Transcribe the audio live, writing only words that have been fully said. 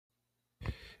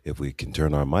if we can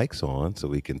turn our mics on so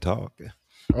we can talk.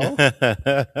 Oh,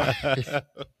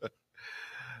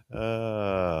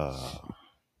 Oh,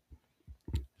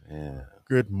 yeah.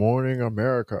 good morning,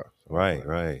 America. Right,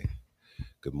 right.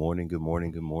 Good morning, good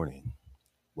morning, good morning.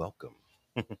 Welcome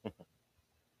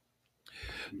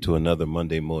to another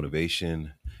Monday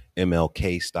Motivation,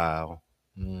 MLK style.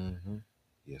 Mm-hmm.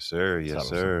 Yes, sir. Yes, Tell us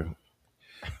about sir. it.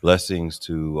 Blessings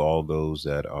to all those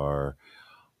that are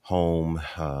home,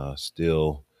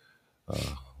 still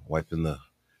wiping the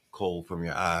cold from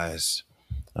your eyes,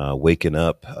 waking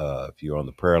up. If you're on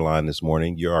the prayer line this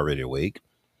morning, you're already awake.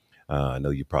 I know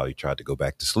you probably tried to go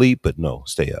back to sleep, but no,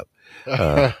 stay up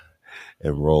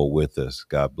and roll with us.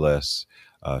 God bless.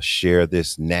 Share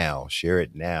this now. Share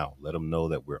it now. Let them know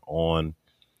that we're on.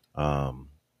 Um,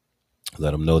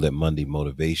 let them know that Monday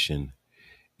Motivation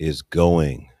is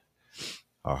going.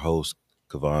 Our host,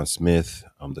 Kevon Smith.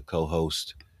 I'm the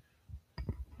co-host.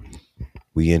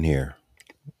 We in here.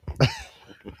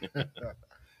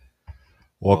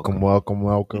 Welcome, welcome,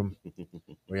 welcome.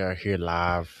 We are here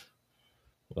live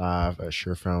at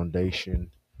Sure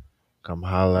Foundation. Come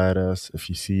holla at us. If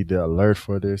you see the alert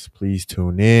for this, please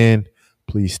tune in.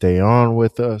 Please stay on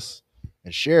with us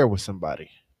and share with somebody.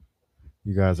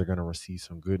 You guys are going to receive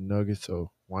some good nuggets,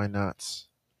 so why not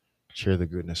share the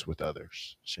goodness with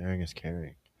others? Sharing is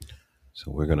caring.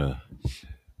 So we're gonna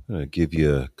give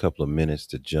you a couple of minutes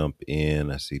to jump in.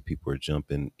 I see people are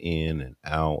jumping in and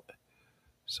out.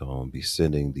 So I'll be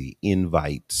sending the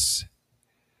invites.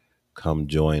 Come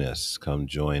join us. Come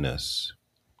join us.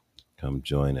 Come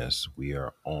join us. We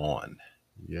are on.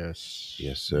 Yes. Yes,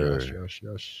 Yes, sir. yes,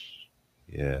 yes.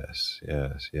 Yes,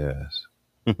 yes, yes.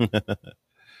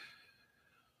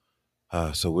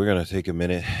 So we're going to take a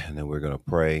minute and then we're going to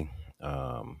pray.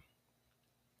 Um,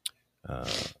 uh,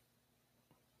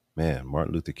 Man,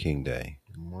 Martin Luther King Day.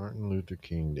 Martin Luther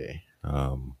King Day.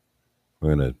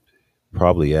 We're going to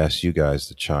probably ask you guys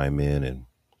to chime in and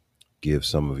give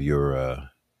some of your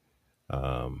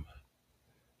um,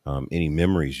 any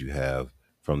memories you have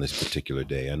from this particular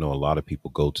day. I know a lot of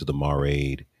people go to the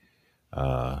Marade.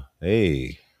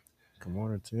 Hey, Good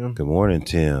morning, Tim. good morning,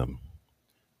 Tim.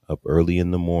 Up early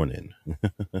in the morning.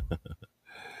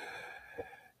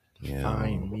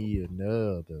 Find Yeah. me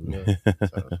another love.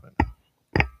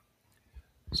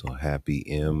 So happy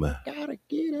Gotta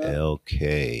get up.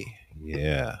 MLK.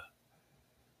 Yeah.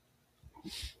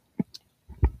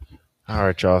 All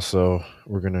right, y'all. So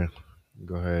we're gonna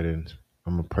go ahead and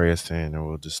I'm gonna pray us in, and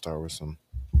we'll just start with some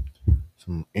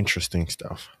interesting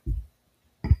stuff.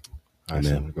 All right,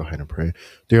 so I'm Amen. gonna go ahead and pray.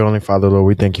 Dear Heavenly Father, Lord,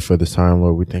 we thank you for this time,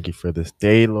 Lord. We thank you for this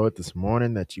day, Lord, this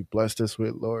morning that you blessed us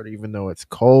with, Lord. Even though it's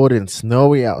cold and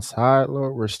snowy outside,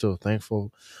 Lord, we're still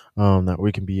thankful that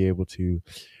we can be able to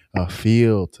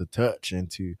feel, to touch,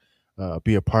 and to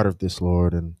be a part of this,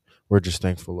 Lord. And we're just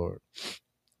thankful, Lord,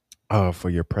 for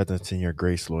your presence and your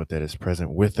grace, Lord, that is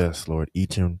present with us, Lord,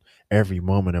 each and every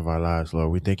moment of our lives,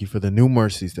 Lord. We thank you for the new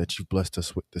mercies that you've blessed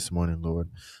us with this morning, Lord.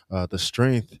 The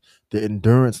strength, the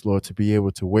endurance, Lord, to be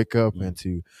able to wake up and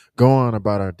to go on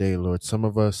about our day, Lord. Some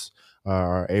of us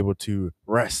are able to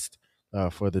rest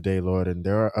for the day, Lord, and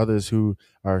there are others who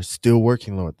are still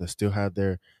working, Lord, that still have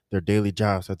their daily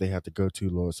jobs that they have to go to,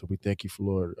 Lord. So we thank you for,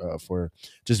 Lord, for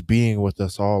just being with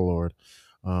us all, Lord.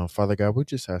 Father God, we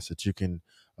just ask that you can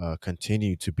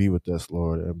continue to be with us,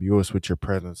 Lord, and imbue us with your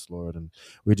presence, Lord. And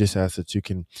we just ask that you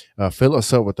can fill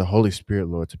us up with the Holy Spirit,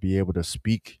 Lord, to be able to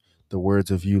speak the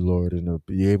words of you, Lord, and to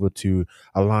be able to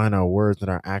align our words and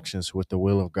our actions with the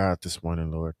will of God this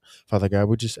morning, Lord. Father God,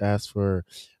 we just ask for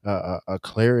a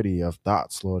clarity of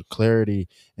thoughts, Lord, clarity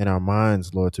in our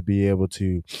minds, Lord, to be able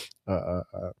to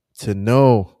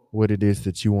know what it is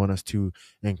that you want us to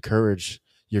encourage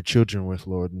your children with,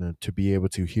 Lord, and to be able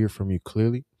to hear from you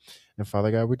clearly. And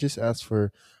Father God, we just ask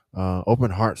for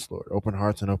open hearts, Lord, open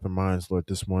hearts and open minds, Lord,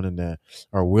 this morning that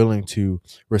are willing to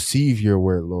receive your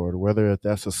word, Lord, whether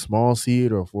that's a small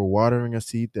seed or if we're watering a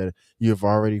seed that you have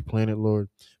already planted, Lord.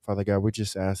 Father God, we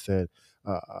just ask that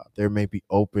there may be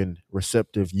open,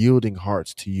 receptive, yielding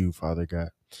hearts to you, Father God.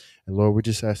 And Lord, we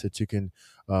just ask that you can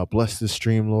bless this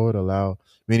stream, Lord, allow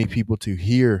many people to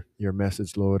hear your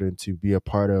message, Lord, and to be a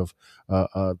part of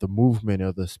the movement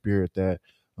of the Spirit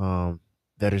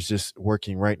that is just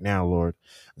working right now, Lord.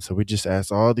 And so we just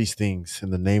ask all these things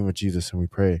in the name of Jesus, and we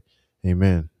pray,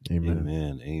 Amen. Amen.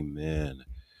 Amen. Amen.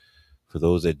 For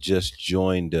those that just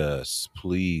joined us,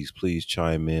 please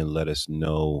chime in. Let us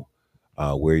know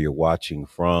where you're watching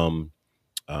from,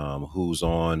 who's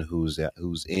on, who's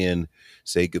in.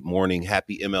 Say good morning.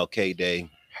 Happy MLK Day.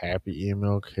 Happy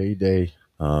MLK Day.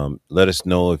 Let us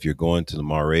know if you're going to the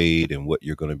Marade and what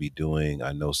you're going to be doing.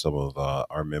 I know some of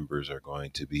our members are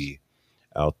going to be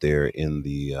out there in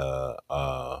the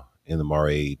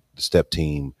Marade, the step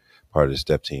team, part of the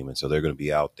step team, and so they're going to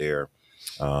be out there.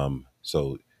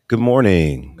 So good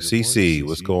morning, Good morning, CC.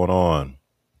 What's CC. going on?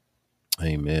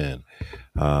 Amen.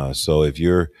 So if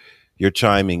you're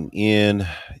chiming in,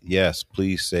 yes,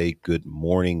 please say good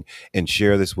morning and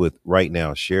share this with right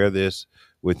now. Share this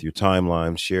with your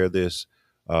timeline. Share this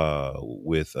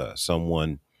with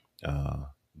someone uh,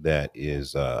 that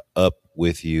is up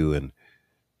with you, and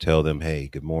tell them, hey,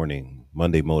 good morning.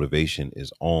 Monday motivation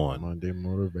is on. Monday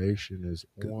motivation is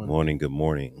Good on. morning. Good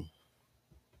morning,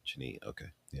 Janine. Okay,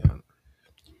 yeah.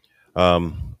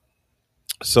 Um.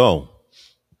 So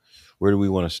where do we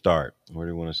want to start? Where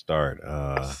do we want to start?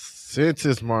 Since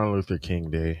it's Martin Luther King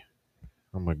Day,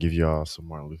 I'm gonna give y'all some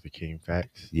Martin Luther King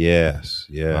facts. Yes,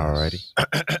 Alrighty.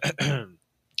 yes.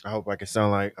 I hope I can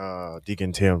sound like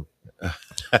Deacon Tim.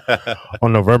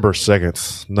 On November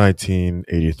 2nd,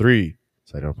 1983,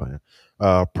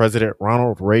 President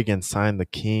Ronald Reagan signed the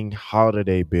King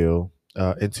Holiday Bill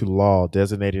into law,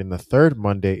 designating the third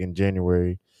Monday in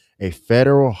January a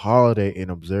federal holiday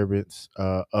in observance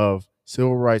of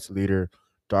civil rights leader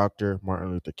Dr.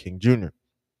 Martin Luther King Jr.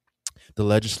 The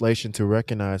legislation to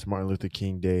recognize Martin Luther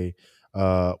King Day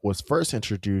was first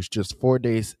introduced just 4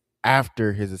 days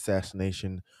after his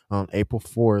assassination on April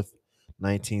 4th,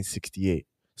 1968.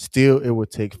 Still, it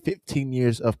would take 15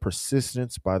 years of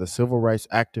persistence by the civil rights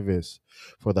activists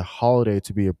for the holiday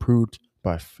to be approved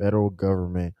by federal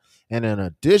government, and an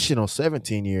additional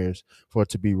 17 years for it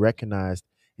to be recognized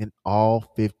in all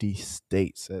 50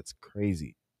 states. That's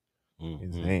crazy. Hmm.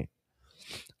 Insane.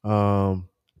 Um,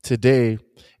 Today,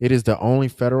 it is the only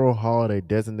federal holiday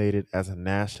designated as a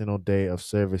national day of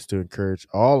service to encourage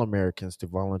all Americans to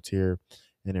volunteer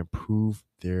and improve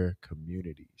their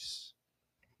communities.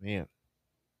 Man,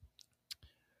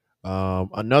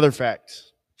 another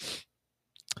fact: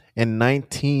 in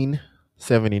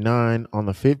 1979, on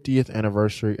the 50th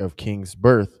anniversary of King's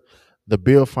birth, the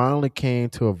bill finally came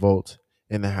to a vote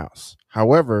in the House.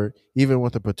 However, even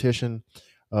with a petition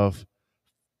of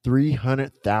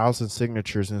 300,000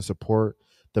 signatures in support,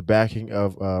 the backing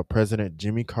of President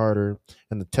Jimmy Carter,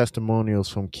 and the testimonials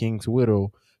from King's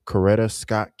widow, Coretta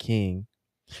Scott King,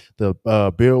 the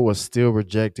bill was still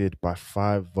rejected by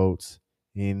 5 votes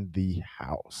in the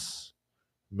House.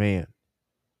 Man,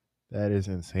 that is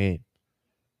insane.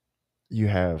 You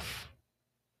have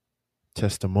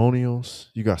testimonials,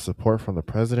 you got support from the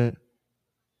president,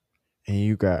 and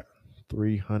you got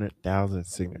 300,000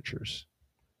 signatures,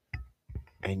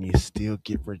 and you still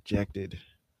get rejected.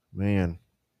 Man,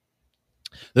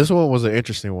 this one was an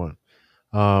interesting one.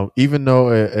 Even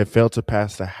though it failed to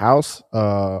pass the House,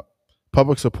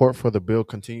 public support for the bill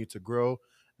continued to grow,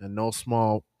 in no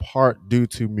small part due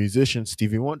to musician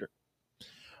Stevie Wonder.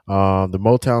 The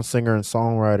Motown singer and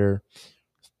songwriter,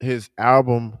 his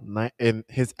album in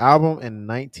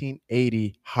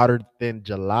 1980, "Hotter Than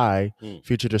July," Mm.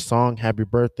 featured a song "Happy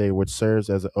Birthday," which serves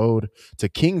as an ode to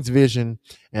King's vision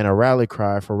and a rally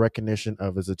cry for recognition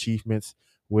of his achievements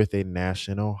with a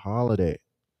national holiday.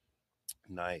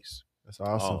 Nice. That's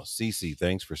awesome. Oh, Cece,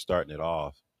 thanks for starting it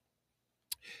off.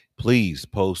 Please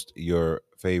post your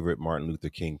favorite Martin Luther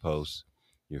King posts,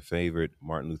 your favorite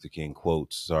Martin Luther King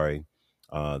quotes. Sorry.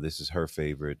 This is her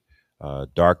favorite.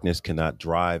 Darkness cannot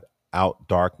drive out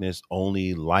darkness.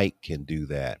 Only light can do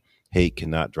that. Hate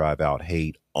cannot drive out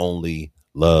hate. Only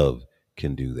love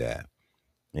can do that.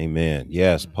 Amen.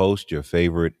 Yes, Mm, post your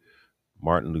favorite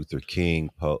Martin Luther King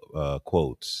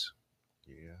quotes.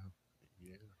 yeah,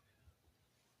 yeah,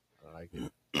 I like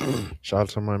it. Shout out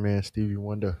to my man Stevie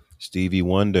Wonder. Stevie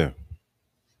Wonder.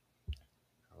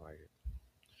 I like it.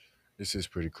 This is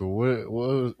pretty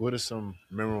cool. What are some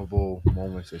memorable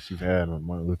moments that you've had on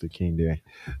Martin Luther King Day?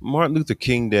 Martin Luther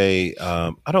King Day.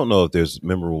 I don't know if there's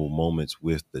memorable moments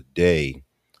with the day.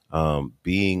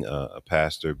 Being a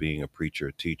pastor, being a preacher,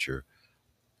 a teacher,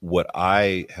 what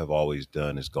I have always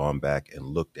done is gone back and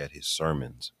looked at his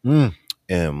sermons. Mm.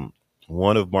 And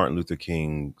one of Martin Luther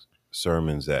King's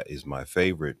sermons that is my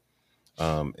favorite,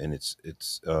 and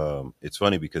it's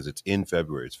funny because it's in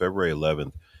February. It's February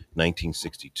 11th,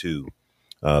 1962.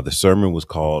 The sermon was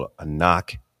called "A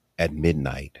Knock at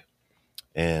Midnight."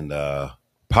 And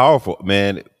powerful,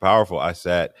 man, powerful. I've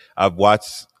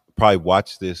probably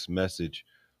watched this message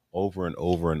over and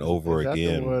over and over Is that the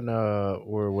again. one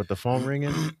where with the phone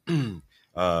ringing?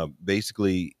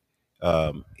 Basically,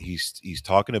 he's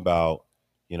talking about,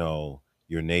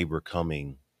 your neighbor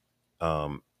coming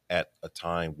at a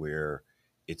time where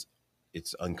it's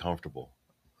it's uncomfortable,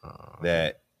 Okay.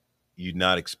 that you're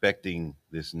not expecting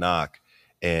this knock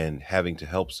and having to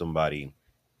help somebody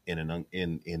in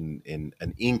in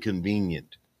an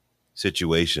inconvenient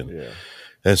situation. Yeah.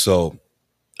 And so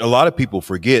a lot of people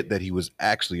forget that he was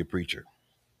actually a preacher.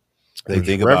 It was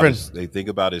Reverend. They think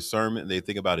about his sermon, they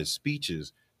think about his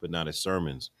speeches, but not his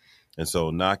sermons. And so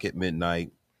Knock at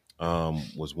Midnight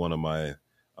was one of my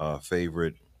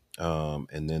favorite.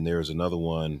 And then there's another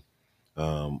one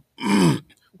um,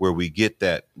 where we get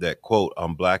that quote,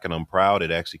 "I'm black and I'm proud."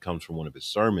 It actually comes from one of his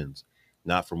sermons,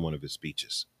 not from one of his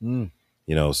speeches. Mm.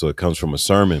 So it comes from a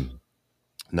sermon,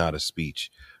 not a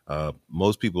speech.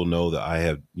 Most people know that I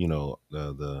have,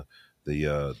 the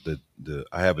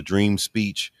I have a dream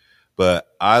speech, but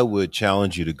I would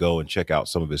challenge you to go and check out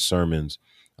some of his sermons.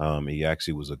 He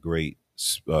actually was a great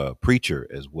preacher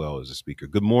as well as a speaker.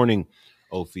 Good morning,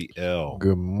 Ophiel.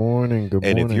 Good morning. Good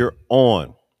And if morning. you're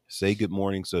on, say good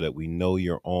morning so that we know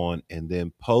you're on, and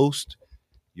then post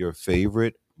your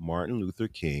favorite Martin Luther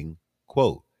King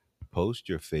quote. Post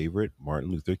your favorite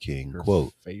Martin Luther King Your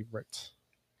quote. favorite.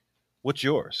 What's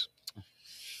yours?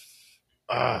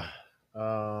 Ah,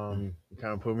 you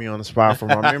kind of put me on the spot for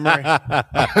my memory.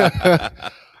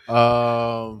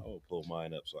 I'll pull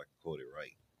mine up so I can quote it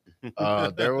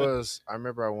right. There was. I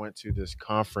remember I went to this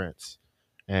conference,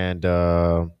 and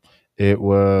it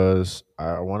was.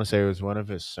 I want to say it was one of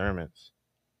his sermons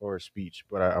or a speech,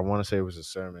 but I want to say it was a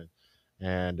sermon,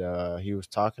 and he was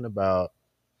talking about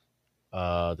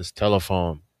this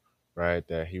telephone, right?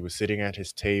 That he was sitting at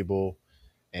his table,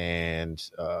 and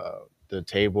the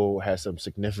table has some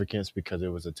significance because it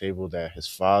was a table that his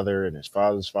father and his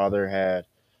father's father had,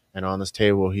 and on this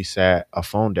table he sat a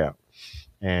phone down,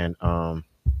 and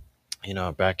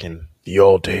back in the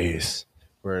old days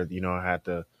where I had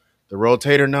the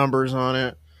rotator numbers on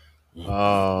it. It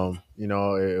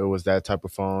was that type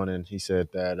of phone, and he said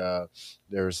that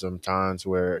there were some times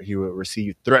where he would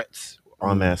receive threats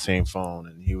on that same phone,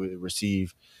 and he would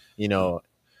receive, you know,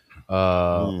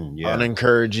 Yeah.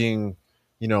 unencouraging,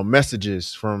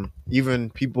 messages from even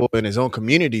people in his own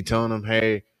community telling him,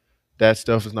 "Hey, that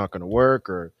stuff is not going to work,"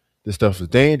 or "This stuff is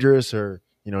dangerous," or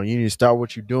 "You need to stop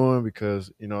what you're doing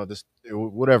because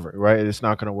whatever, right? It's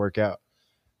not going to work out."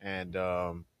 And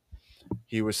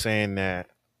he was saying that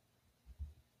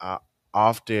uh,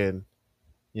 often,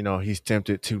 he's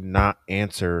tempted to not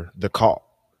answer the call,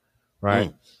 right?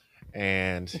 Mm.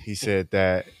 And he said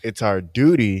that it's our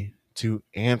duty to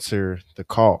answer the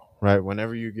call, right?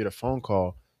 Whenever you get a phone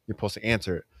call, you're supposed to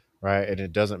answer it, right? And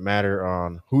it doesn't matter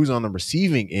on who's on the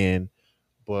receiving end,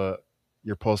 but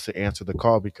you're supposed to answer the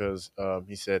call because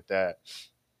he said that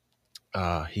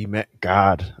he met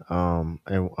God on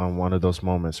one of those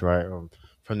moments, right?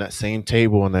 From that same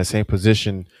table in that same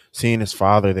position, seeing his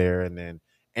father there, and then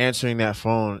answering that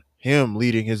phone, him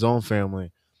leading his own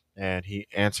family, and he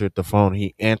answered the phone.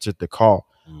 He answered the call,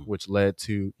 Mm. which led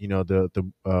to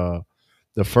the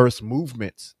first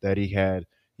movements that he had.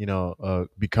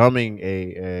 Becoming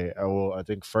well, I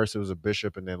think first it was a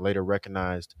bishop, and then later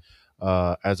recognized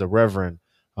as a reverend,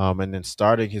 and then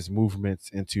starting his movements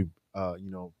into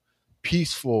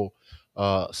peaceful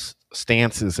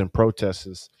stances and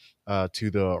protests to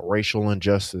the racial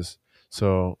injustice.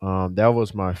 So that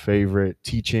was my favorite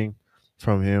teaching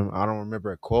from him. I don't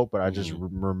remember a quote, but I just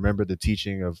remember the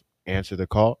teaching of answer the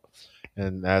call,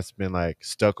 and that's been like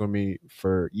stuck with me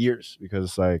for years because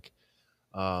it's like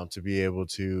to be able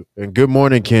to. And good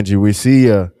morning, Kenji. We see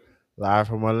you live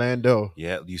from Orlando.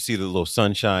 Yeah, you see the little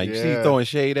sunshine. You see you Yeah, throwing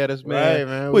shade at us, man. right,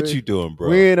 man. What you doing, bro?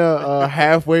 We in a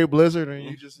halfway blizzard, and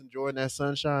you just enjoying that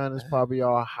sunshine. It's probably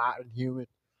all hot and humid.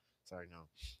 Sorry,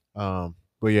 no.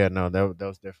 But yeah, no, that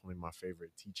was definitely my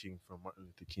favorite teaching from Martin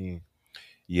Luther King.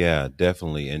 Yeah,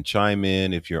 definitely. And chime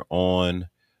in if you're on.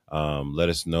 Let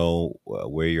us know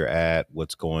where you're at,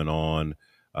 what's going on.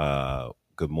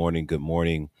 Good morning, good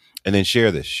morning. And then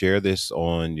share this. Share this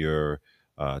on your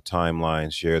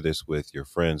timeline. Share this with your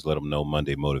friends. Let them know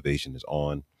Monday Motivation is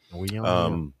on. We on here.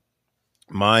 Um,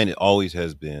 Mine always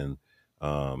has been,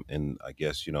 and I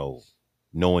guess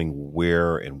knowing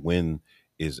where and when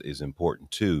is important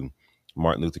too.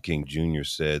 Martin Luther King Jr.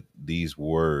 said these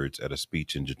words at a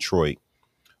speech in Detroit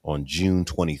on June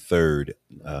 23rd,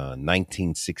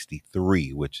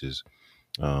 1963, which is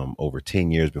over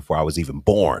 10 years before I was even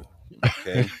born.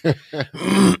 Okay.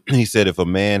 He said, if a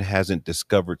man hasn't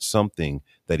discovered something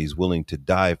that he's willing to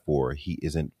die for, he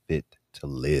isn't fit to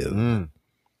live.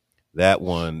 That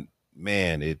one,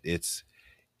 man, it's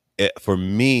for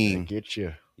me, That get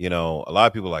you. a lot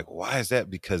of people are like, why is that?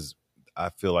 Because I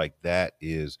feel like that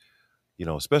is,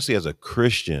 especially as a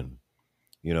Christian,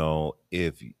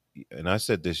 if and I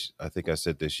said this, I think I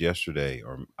said this yesterday,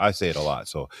 or I say it a lot,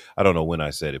 so I don't know when I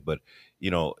said it, but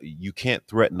you can't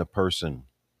threaten a person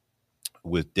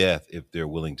with death if they're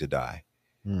willing to die.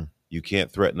 Mm. You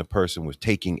can't threaten a person with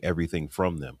taking everything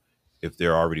from them if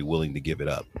they're already willing to give it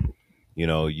up.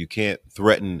 You can't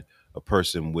threaten a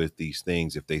person with these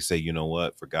things if they say, you know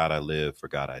what, for God I live, for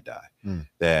God I die. Mm.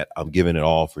 That I'm giving it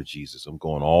all for Jesus. I'm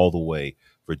going all the way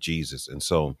for Jesus. And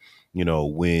so,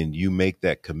 when you make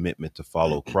that commitment to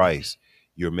follow Christ,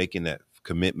 you're making that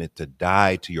commitment to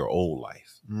die to your old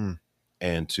life Mm.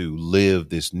 and to live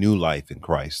this new life in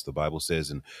Christ. The Bible says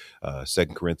in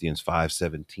 2 Corinthians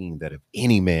 5:17 that if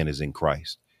any man is in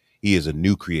Christ, he is a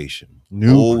new creation.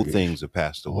 New Old things creation. have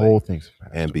passed All away, things have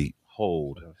passed and away.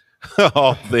 behold, What else?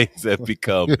 all things have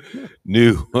become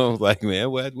new. I was like, man,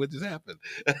 what just happened?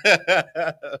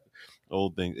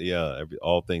 Old things, yeah,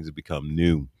 all things have become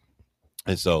new.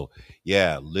 And so,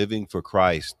 yeah, living for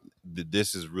Christ,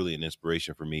 this is really an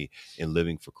inspiration for me in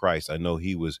living for Christ. I know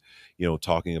he was,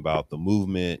 talking about the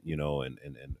movement, and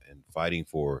fighting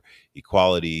for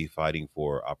equality, fighting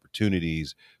for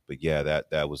opportunities. But yeah,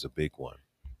 that was a big one.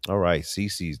 All right,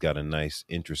 Cece's got a nice,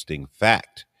 interesting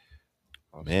fact.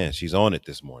 Awesome. Man, she's on it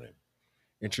this morning.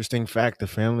 Interesting fact: the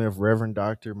family of Reverend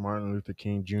Dr. Martin Luther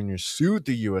King Jr. sued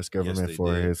the U.S. Yes, government they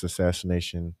for did. his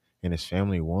assassination, and his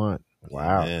family won.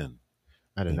 Wow, Amen.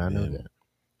 I did not know Amen.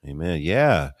 that. Amen.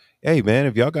 Yeah. Hey, man,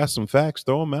 if y'all got some facts,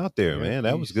 throw them out there, Yeah, man.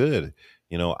 That was please.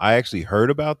 good. I actually heard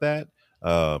about that.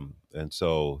 And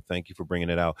so thank you for bringing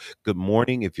it out. Good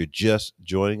morning. If you're just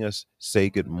joining us, say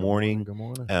good Good morning.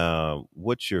 morning. Good morning.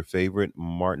 What's your favorite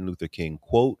Martin Luther King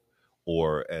quote?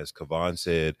 Or as Kevon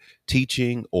said,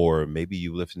 teaching, or maybe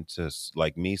you listen to,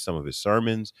 like me, some of his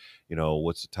sermons.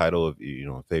 What's the title of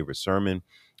favorite sermon?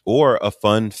 Or a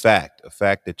fun fact, a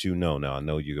fact that Now, I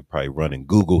know you could probably run and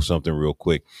Google something real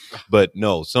quick, but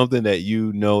no, something that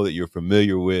that you're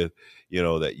familiar with,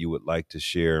 that you would like to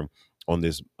share on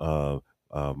this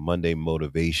Monday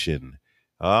motivation.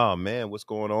 Oh man, what's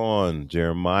going on,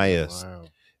 Jeremiah? Wow.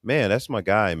 Man, that's my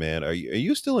guy, man. Are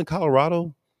you still in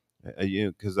Colorado? Are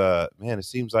you Because man, it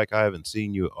seems like I haven't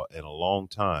seen you in a long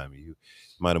time. You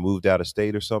might have moved out of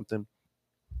state or something.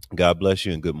 God bless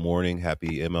you and good morning.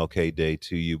 Happy MLK Day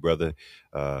to you, brother.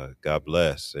 God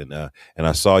bless. And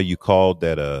I saw you called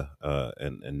that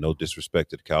and no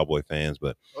disrespect to the Cowboy fans,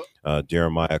 but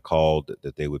Jeremiah called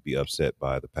that they would be upset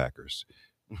by the Packers.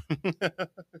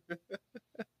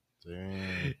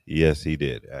 Dang. Yes, he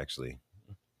did actually.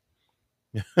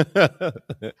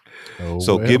 Oh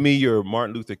So give well. me your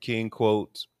Martin Luther King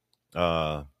quote.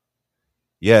 Uh,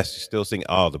 Yes, still singing.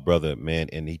 Oh, the brother, man,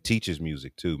 and he teaches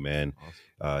music too, man.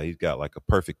 Awesome. He's got like a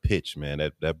perfect pitch, man.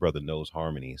 That brother knows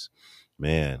harmonies,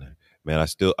 man. Man, I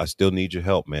still need your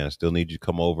help, man. I still need you to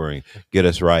come over and get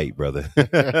us right, brother.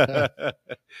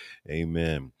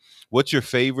 Amen. What's your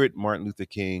favorite Martin Luther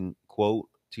King quote,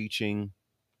 teaching,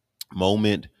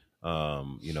 moment?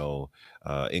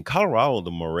 In Colorado, the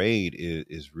parade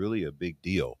is really a big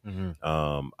deal. Hmm.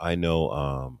 I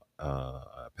know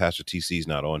Pastor TC is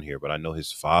not on here, but I know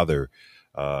his father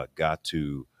got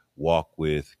to walk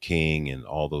with King and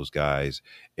all those guys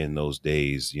in those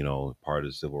days, part of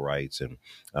the civil rights. And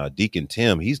Deacon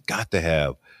Tim, he's got to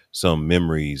have some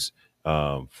memories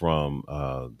from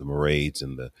the parades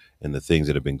and the things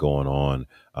that have been going on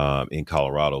in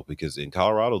Colorado, because in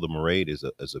Colorado the parade is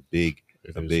a big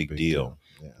It a is a big big deal,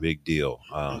 deal. Yeah. big deal.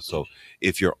 So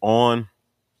if you're on,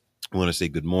 I want to say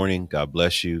good morning. God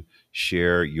bless you.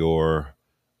 Share your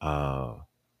uh,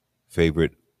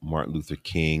 favorite Martin Luther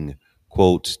King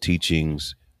quotes,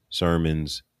 teachings,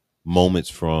 sermons, moments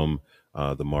from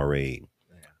the Marae.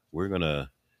 We're gonna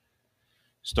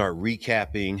start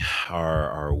recapping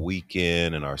our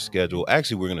weekend and our schedule.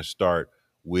 Actually, we're gonna start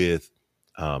with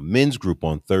men's group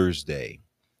on Thursday.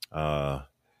 Uh,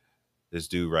 this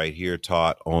dude right here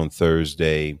taught on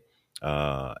Thursday,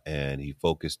 and he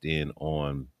focused in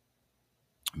on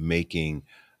making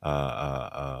with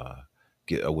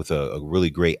a really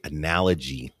great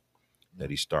analogy that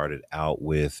he started out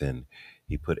with, and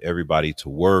he put everybody to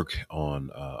work on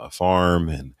a farm,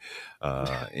 and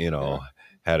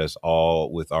had us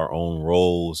all with our own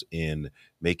roles in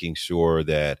making sure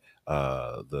that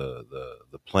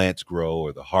the plants grow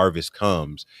or the harvest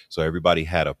comes. So everybody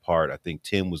had a part. I think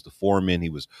Tim was the foreman. He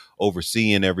was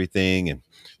overseeing everything and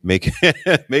making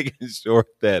making sure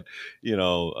that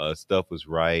stuff was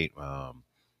right.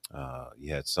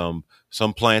 You had some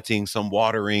planting, some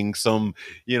watering, some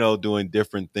doing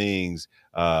different things.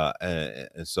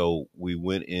 And so we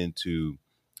went into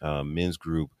men's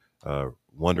group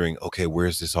wondering, okay,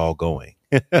 where's this all going?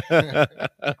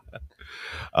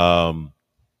 um,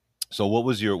 so what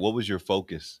was your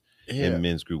focus Yeah, in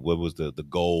men's group? What was the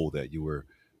goal that you were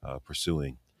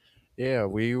pursuing? yeah,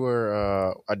 we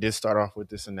were. I did start off with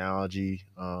this analogy,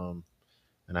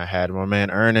 and I had my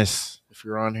man Ernest. If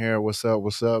you're on here, what's up?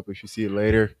 What's up? If you see it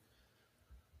later,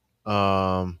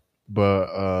 um,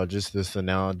 but just this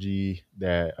analogy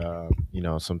that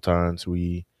sometimes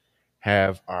we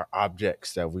have our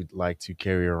objects that we'd like to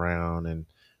carry around, and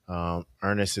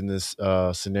Ernest in this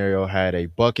scenario had a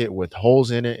bucket with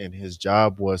holes in it, and his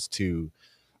job was to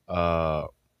uh,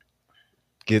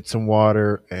 get some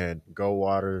water and go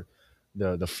water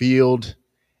the field.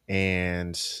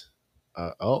 And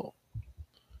oh,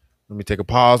 let me take a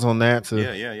pause on that. To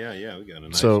Yeah. We got a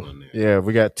nice So one there. yeah,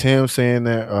 we got Tim saying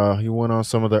that he went on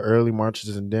some of the early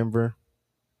marches in Denver.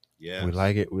 We Yes.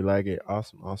 like it. We like it.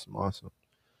 Awesome, awesome, awesome.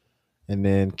 And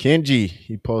then Kenji,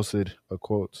 he posted a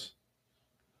quote.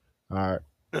 All right.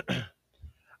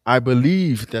 I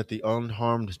believe that the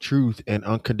unharmed truth and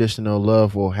unconditional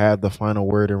love will have the final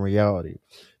word in reality.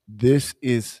 This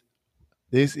is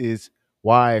this is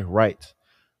why right,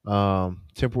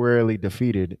 temporarily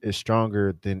defeated, is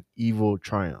stronger than evil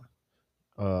triumph.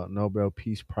 Nobel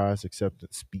Peace Prize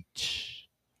acceptance speech.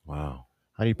 Wow.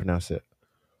 How do you pronounce it?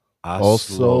 Oslo,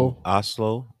 Also,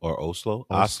 Oslo or Oslo,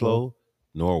 Oslo. Oslo,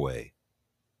 Norway,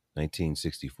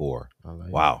 1964. I like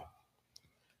it. Wow.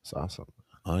 It's awesome.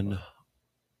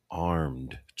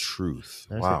 Unarmed truth.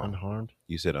 Did I say Wow. unharmed?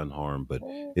 You said unharmed, but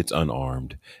it's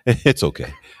unarmed. It's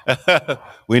okay.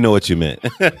 We know what you meant.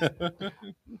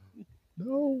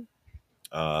 No.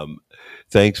 um,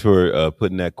 thanks for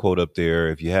putting that quote up there.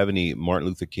 If you have any Martin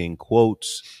Luther King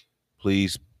quotes,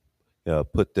 please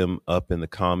put them up in the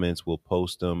comments. We'll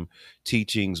post them.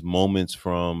 Teachings, moments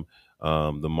from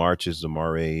the marches, the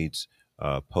marades.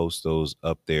 Post those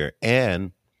up there,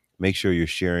 and make sure you're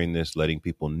sharing this, letting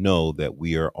people know that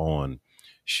we are on.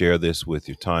 Share this with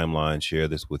your timeline. Share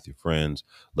this with your friends.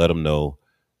 Let them know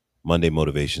Monday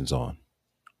Motivation's on.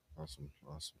 Awesome.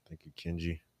 Awesome. Thank you,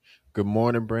 Kenji. Good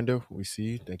morning, Brenda. We see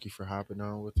you. Thank you for hopping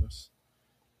on with us.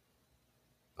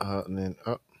 And then,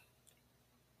 oh,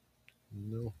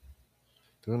 no.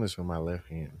 Doing this with my left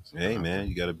hand. So Hey man,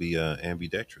 you got to be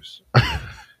ambidextrous.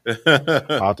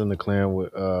 Often the clan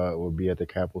would be at the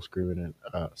Capitol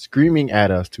screaming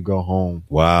at us to go home,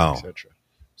 Wow. etc.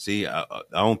 See, I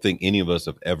don't think any of us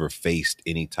have ever faced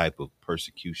any type of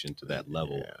persecution to that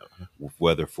level, Yeah.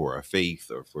 whether for a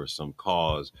faith or for some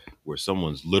cause where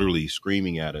someone's literally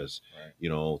screaming at us, Right.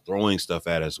 throwing stuff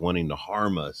at us, wanting to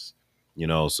harm us.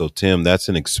 So Tim, that's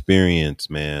an experience,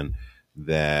 man,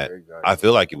 that Very I valuable.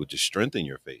 feel like it would just strengthen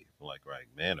your faith. Like, right,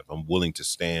 man, if I'm willing to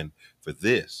stand for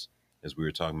this, as we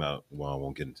were talking about, well, I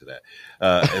won't get into that.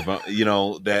 If I,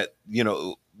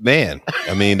 man,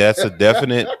 I mean, it's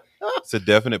a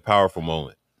definite powerful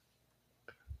moment.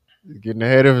 He's getting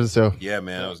ahead of himself. Yeah,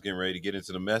 man, I was getting ready to get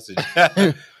into the message.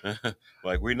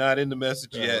 Like, we're not in the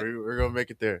message Yeah, yet. we're gonna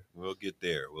make it there. We'll get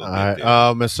there. We'll All get right. there.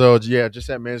 And so yeah, just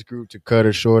that men's group, to cut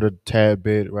it short a tad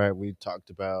bit, right? We talked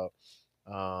about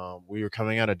we were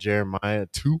coming out of Jeremiah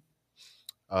 2,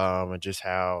 and just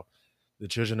how the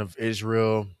children of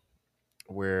Israel,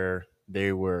 where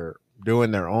they were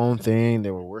doing their own thing,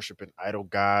 they were worshiping idol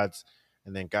gods,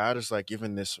 and then God is like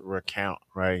giving this recount,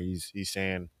 right? He's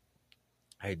saying,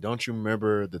 hey, don't you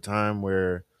remember the time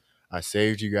where I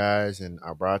saved you guys and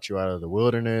I brought you out of the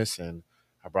wilderness and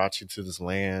I brought you to this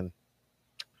land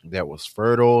that was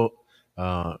fertile.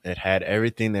 It had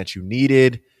everything that you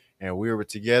needed, and we were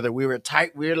together. We were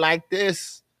tight. We were like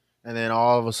this, and then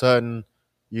all of a sudden,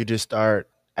 you just start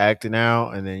acting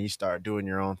out, and then you start doing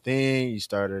your own thing. You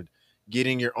started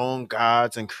getting your own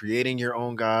gods and creating your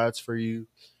own gods for you,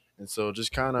 and so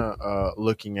just kind of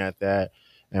looking at that,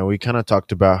 and we kind of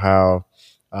talked about how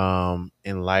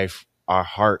in life our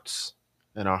hearts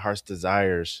and our heart's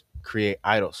desires create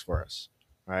idols for us,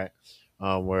 right?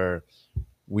 Where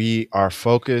our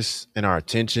focus and our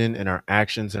attention and our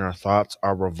actions and our thoughts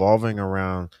are revolving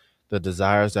around the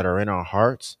desires that are in our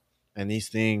hearts, and these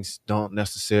things don't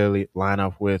necessarily line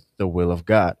up with the will of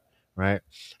God, right?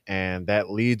 And that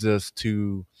leads us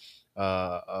to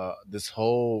this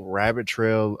whole rabbit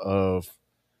trail of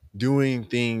doing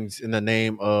things in the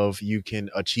name of you can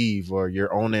achieve or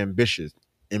your own ambitions,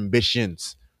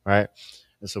 right?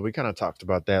 And so we kind of talked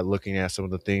about that, looking at some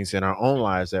of the things in our own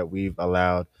lives that we've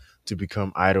allowed to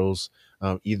become idols,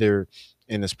 either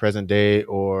in this present day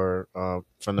or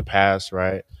from the past,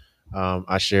 right?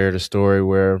 I shared a story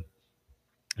where,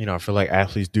 I feel like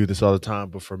athletes do this all the time,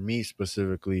 but for me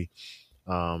specifically,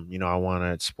 I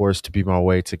wanted sports to be my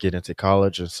way to get into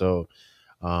college. And so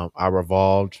I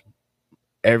revolved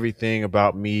everything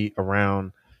about me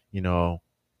around,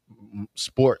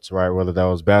 sports, right? Whether that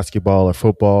was basketball or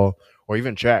football or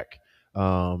even track.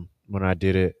 when I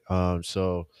did it.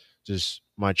 So just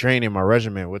my training, my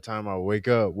regimen, what time I wake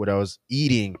up, what I was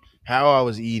eating, how I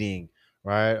was eating,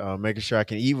 right? Making sure I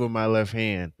can eat with my left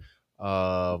hand,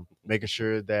 making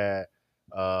sure that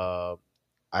uh,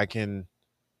 I can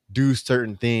do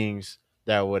certain things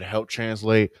that would help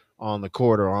translate on the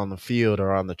court or on the field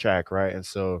or on the track, right? And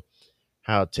so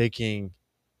how taking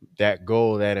that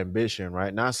goal, that ambition,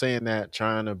 right? Not saying that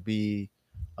trying to be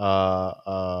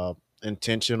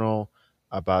intentional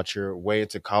about your way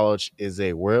into college is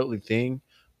a worldly thing,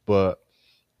 but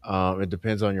it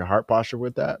depends on your heart posture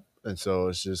with that. And so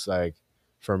it's just like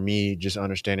for me, just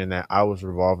understanding that I was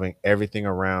revolving everything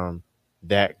around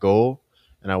that goal,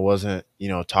 and I wasn't,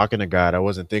 talking to God. I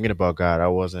wasn't thinking about God. I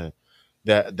wasn't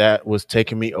that was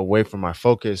taking me away from my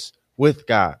focus with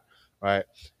God, right?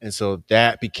 And so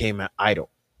that became an idol.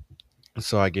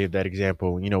 So I gave that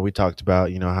example. We talked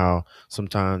about, how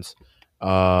sometimes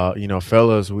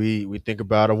fellas, we think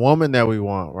about a woman that we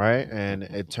want, right? And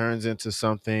it turns into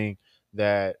something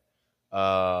that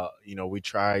we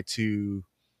try to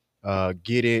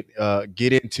get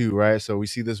into, right? So we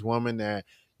see this woman that,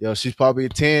 she's probably a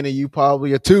 10 and you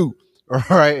probably a 2. All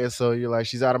right. And so you're like,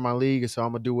 she's out of my league, and so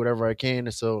I'm gonna do whatever I can.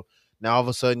 And so now all of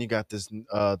a sudden you got this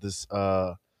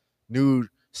new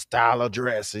style of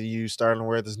dress, and you starting to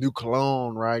wear this new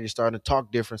cologne, right? You're starting to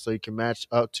talk different so you can match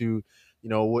up to,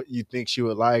 what you think she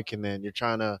would like, and then you're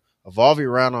trying to evolve you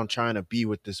around on trying to be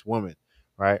with this woman,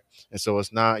 right? And so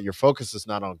it's not, your focus is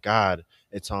not on God,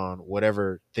 it's on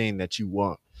whatever thing that you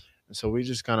want. And so we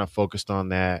just kind of focused on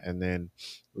that, and then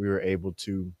we were able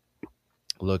to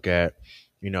look at,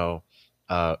 you know,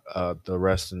 the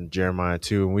rest in Jeremiah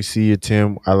 2. And we see it,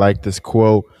 Tim. I like this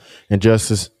quote: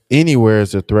 "Injustice anywhere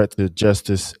is a threat to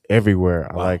justice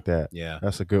everywhere." I Wow. like that. Yeah.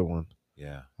 That's a good one.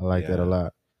 Yeah. I like that a Yeah.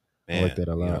 lot. I like Man, that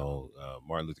a lot.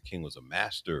 Martin Luther King was a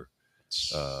master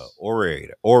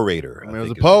orator, I I mean, it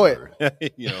was a think is the poet.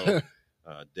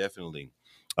 word. Definitely.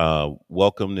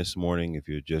 Welcome this morning. If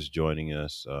you're just joining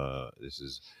us, this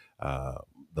is uh,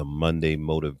 the Monday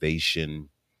motivation.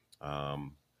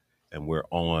 Um, and we're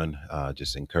on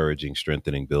just encouraging,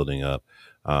 strengthening, building up.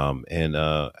 And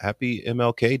happy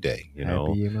MLK Day.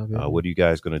 Happy MLK Day. What are you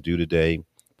guys going to do today?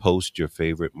 Post your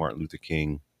favorite Martin Luther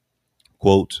King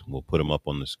quote. We'll put them up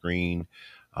on the screen.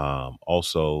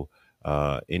 Also,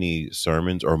 any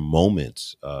sermons or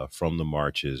moments from the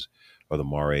marches or the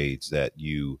marades that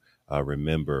you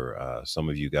remember. Some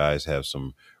of you guys have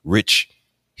some rich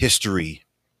history,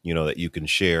 that you can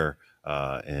share.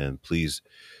 And please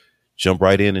jump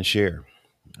right in and share.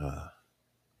 Uh,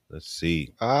 let's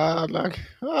see. Like,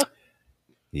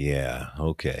 Yeah,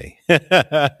 okay.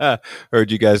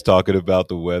 Heard you guys talking about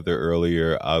the weather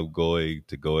earlier. I'm going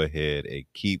to go ahead and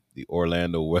keep the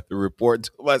Orlando weather report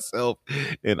to myself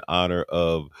in honor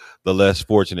of the less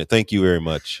fortunate. Thank you very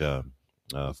much that's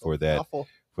so for that, thoughtful.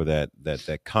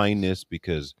 that kindness,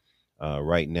 because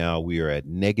right now we are at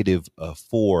negative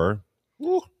 4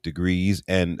 degrees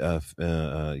and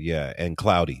yeah, and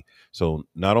cloudy. So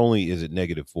not only is it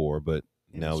 -4, but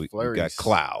And now it's we've got flurries. Yeah,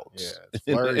 clouds it's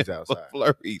and flurries outside.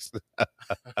 flurries.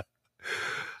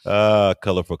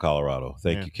 Colorful Colorado.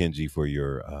 Thank Yeah. you, Kenji, for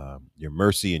your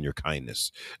mercy and your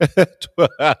kindness.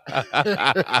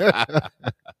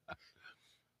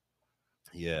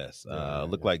 Yes. Yeah,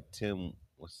 Look yeah. like Tim.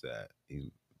 What's that?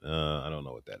 I don't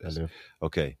know what that I is. do.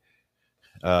 Okay.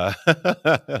 Uh,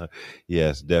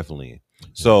 yes, definitely. Yeah.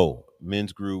 So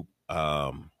men's group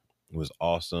was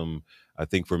awesome. I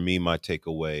think for me, my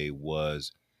takeaway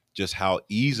was just how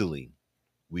easily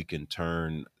we can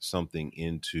turn something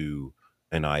into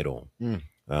an idol.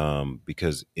 Mm.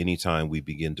 Because anytime we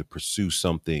begin to pursue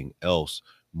something else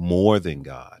more than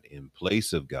God, in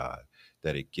place of God,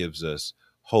 that it gives us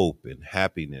hope and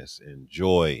happiness and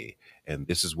joy. And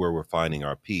this is where we're finding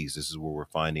our peace. This is where we're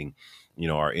finding,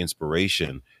 our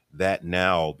inspiration. That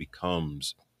now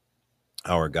becomes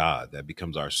our God, that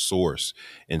becomes our source,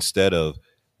 instead of,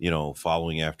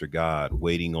 following after God,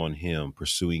 waiting on Him,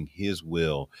 pursuing His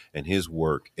will and His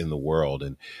work in the world.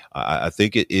 And I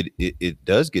think it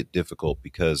does get difficult,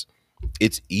 because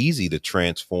it's easy to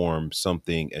transform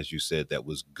something, as you said, that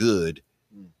was good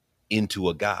Mm. into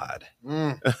a God.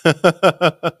 Mm.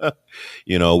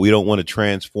 We don't want to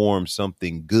transform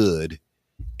something good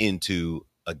into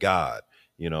a God.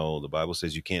 The Bible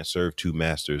says you can't serve two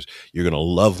masters. You're going to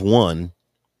love one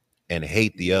and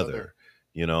hate the The other. other.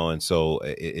 And so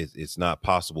it's not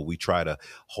possible. We try to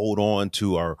hold on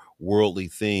to our worldly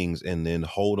things and then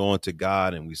hold on to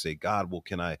God, and we say, God, well,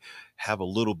 can I have a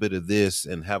little bit of this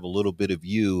and have a little bit of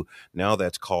you? Now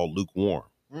that's called lukewarm,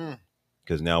 Mm.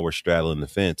 because now we're straddling the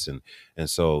fence. And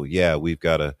so, yeah, we've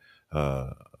got to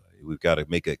we've got to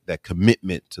make that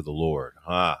commitment to the Lord.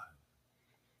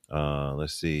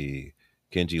 Let's see.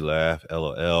 Kenji laugh,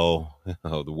 LOL.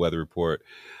 Oh, the weather report.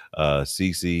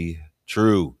 CC,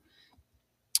 true.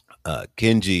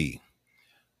 Kenji,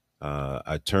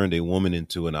 I turned a woman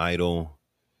into an idol.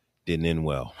 Didn't end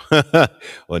well. Well,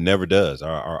 it never does.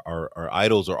 Our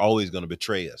idols are always going to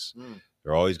betray us.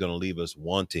 They're always going to leave us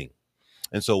wanting.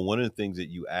 And so one of the things that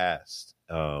you asked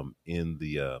in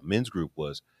the men's group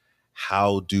was,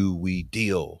 how do we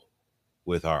deal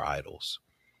with our idols?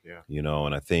 Yeah.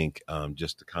 And I think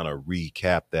just to kind of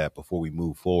recap that before we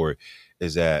move forward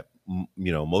is that,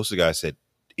 most of the guys said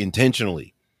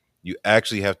intentionally. You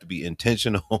actually have to be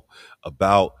intentional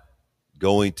about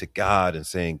going to God and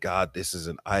saying, God, this is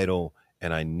an idol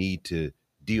and I need to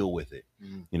deal with it.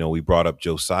 We brought up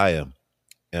Josiah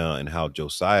and how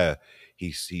Josiah,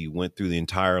 he went through the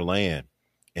entire land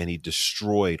and he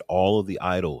destroyed all of the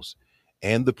idols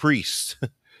and the priests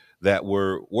that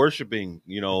were worshiping,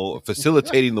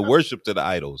 facilitating the worship to the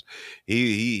idols.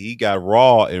 He got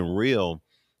raw and real.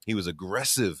 He was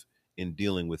aggressive in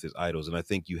dealing with his idols. And I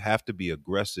think you have to be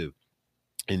aggressive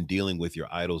in dealing with your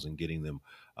idols and getting them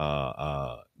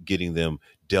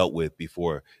dealt with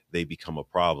before they become a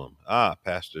problem.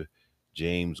 Pastor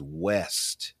James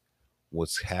West,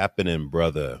 what's happening,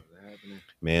 brother?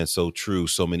 Man, so true.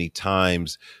 So many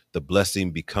times the blessing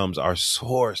becomes our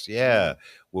source. Yeah,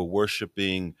 we're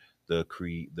worshiping the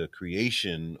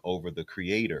creation over the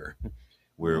creator.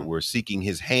 We're seeking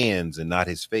his hands and not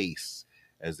his face,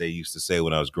 as they used to say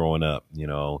when I was growing up.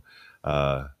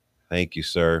 Thank you,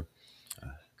 sir.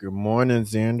 Good morning,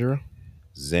 Xandra.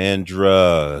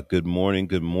 Xandra, good morning,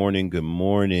 good morning, good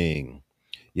morning.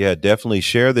 Yeah, definitely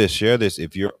share this. Share this.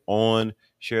 If you're on,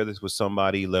 share this with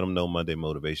somebody. Let them know Monday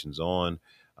Motivation's on.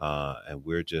 And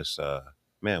we're just,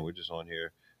 we're just on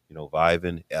here,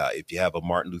 vibing. If you have a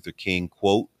Martin Luther King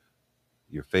quote,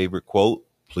 your favorite quote,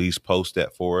 please post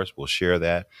that for us. We'll share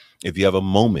that. If you have a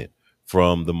moment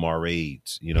from the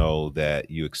Marades, that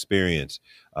you experience,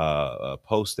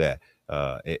 post that.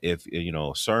 If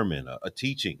a sermon, a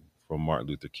teaching from Martin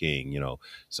Luther King,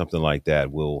 something like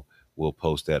that, we'll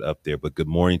post that up there. But good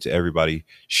morning to everybody.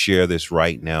 Share this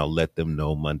right now. Let them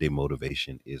know Monday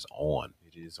Motivation is on.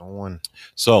 It is on.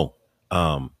 So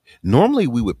normally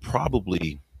we would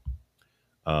probably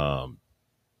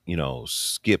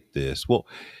skip this. Well,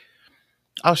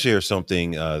 I'll share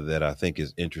something that I think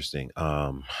is interesting.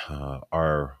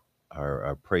 Our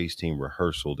praise team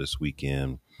rehearsal this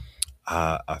weekend,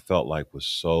 I felt like was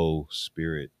so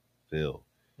spirit filled.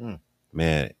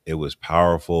 Man, it was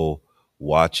powerful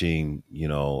watching,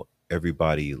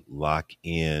 everybody lock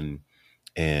in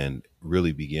and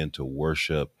really begin to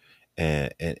worship.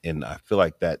 And I feel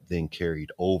like that then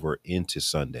carried over into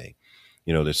Sunday.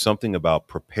 There's something about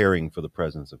preparing for the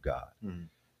presence of God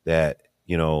that,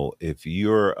 if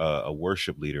you're a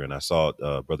worship leader, and I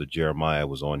saw Brother Jeremiah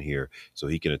was on here, so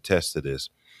he can attest to this.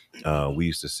 We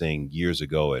used to sing years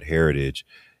ago at Heritage.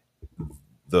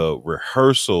 The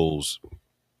rehearsals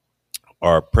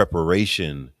are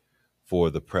preparation for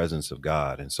the presence of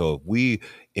God. And so if we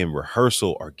in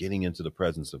rehearsal are getting into the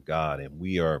presence of God and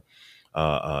we are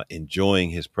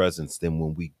enjoying his presence, then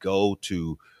when we go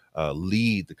to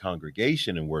lead the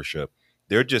congregation in worship,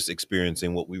 they're just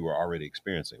experiencing what we were already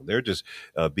experiencing. They're just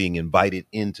being invited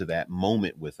into that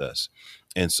moment with us.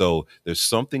 And so there's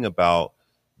something about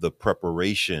the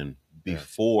preparation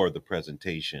before the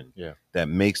presentation that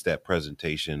makes that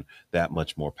presentation that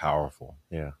much more powerful.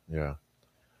 Yeah.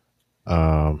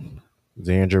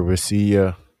 Xandra, we'll see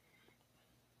you.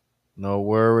 No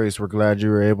worries. We're glad you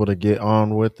were able to get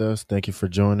on with us. Thank you for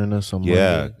joining us on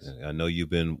Mondays. I know you've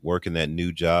been working that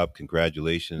new job.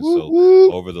 Congratulations. Woo, So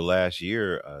woo. over the last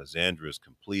year, Xandra's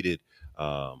completed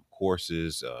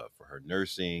courses for her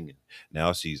nursing.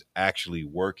 Now she's actually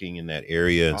working in that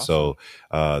area. And so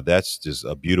that's just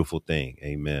a beautiful thing.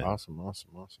 Amen. Awesome.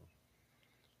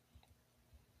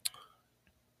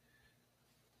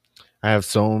 I have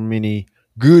so many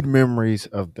good memories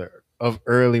of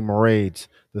early Marades.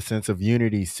 The sense of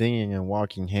unity, singing and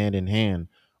walking hand in hand,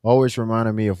 always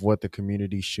reminded me of what the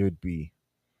community should be.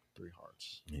 3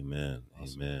 hearts. Amen.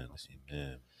 Awesome. Amen. Awesome.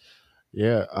 Amen.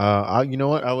 Yeah. You know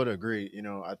what? I would agree.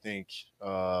 I think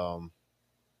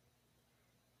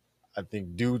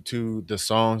due to the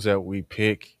songs that we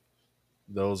pick,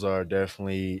 those are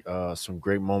definitely some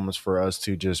great moments for us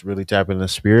to just really tap in the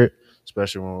spirit,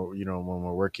 especially when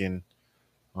we're working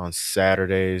on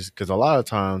Saturdays, because a lot of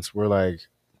times we're like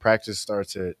practice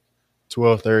starts at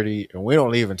 12:30 and we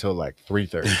don't leave until like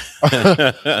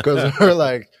 3:30 because we're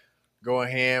like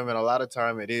going ham, and a lot of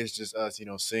time it is just us,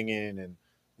 singing and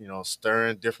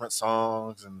stirring different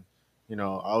songs and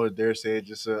I would dare say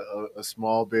just a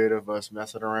small bit of us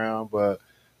messing around, but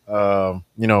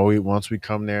we once we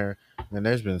come there, and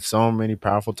there's been so many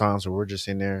powerful times where we're just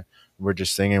in there, we're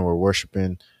just singing, we're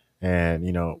worshiping, and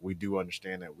we do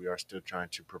understand that we are still trying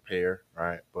to prepare,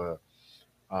 right? But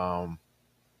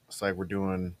it's like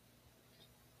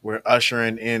we're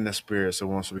ushering in the spirit. So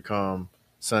once we come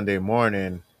Sunday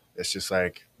morning, it's just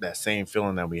like that same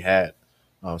feeling that we had.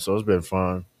 So it's been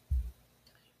fun.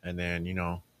 And then,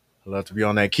 I love to be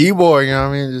on that keyboard, you know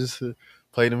what I mean? Just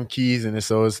play them keys. And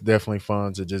so it's definitely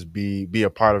fun to just be a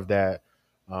part of that.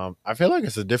 I feel like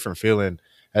it's a different feeling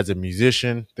as a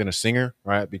musician than a singer,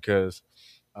 right? Because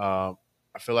I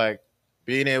feel like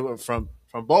being able from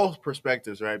both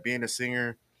perspectives, right? Being a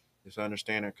singer is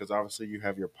understanding because obviously you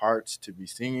have your parts to be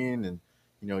singing and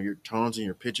your tones and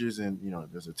your pitches and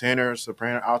there's a tenor,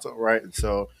 soprano, alto, right? And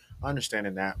so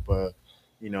understanding that, but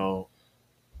you know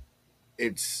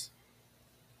it's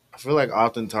I feel like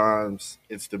oftentimes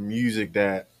it's the music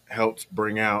that helps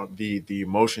bring out the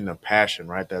emotion of passion,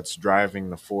 right? That's driving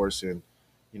the force and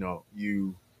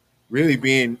you really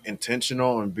being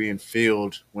intentional and being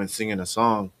filled when singing a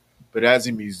song. But as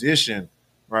a musician,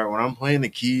 right, when I'm playing the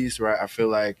keys, right, I feel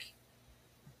like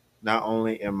not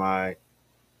only am I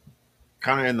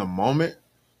kind of in the moment,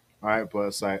 right, but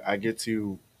it's like I get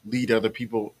to lead other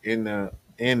people in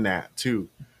that too,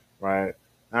 right?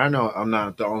 I know I'm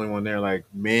not the only one there. Like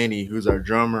Manny, who's our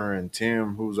drummer, and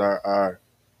Tim, who's our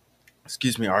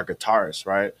excuse me, our guitarist,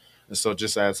 right? And so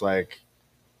just as like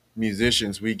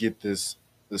musicians, we get this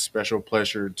special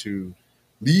pleasure to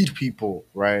lead people,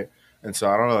 right? And so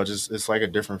I don't know, just it's like a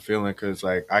different feeling because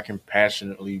like I can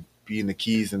passionately be in the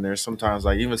keys, and there's sometimes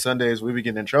like even Sundays we be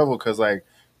getting in trouble because like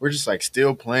we're just like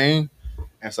still playing, and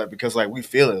it's like because like we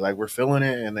feel it, like we're feeling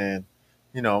it, and then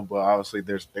but obviously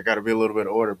there got to be a little bit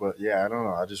of order. But yeah, I don't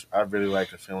know, I really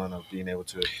like the feeling of being able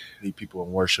to lead people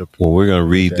in worship Well, we're going to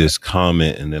like read that. this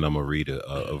comment and then I'm going to read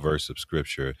a verse of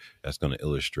scripture that's going to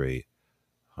illustrate.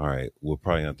 All right. We'll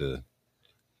probably have to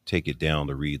take it down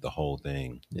to read the whole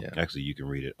thing. Yeah, Actually, you can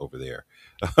read it over there.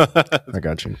 I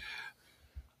got you.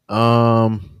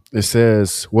 It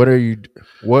says, what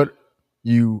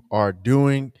you are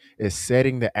doing is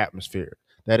setting the atmosphere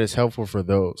that is helpful for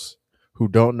those who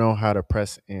don't know how to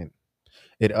press in.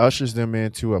 It ushers them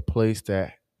into a place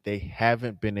that they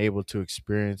haven't been able to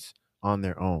experience on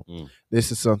their own. Mm,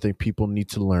 This is something people need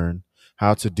to learn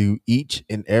how to do each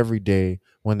and every day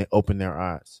when they open their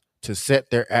eyes. To set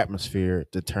their atmosphere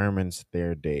determines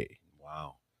their day.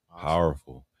 wow. Awesome.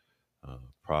 Powerful.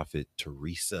 Prophet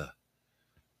Teresa,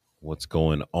 what's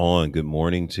going on? Good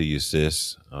morning to you,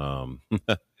 sis.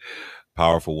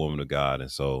 Powerful woman of God.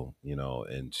 And so,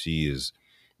 and she is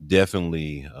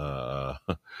definitely,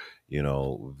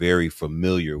 very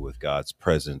familiar with God's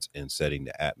presence and setting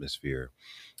the atmosphere.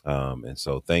 And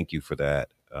so thank you for that.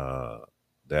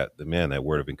 That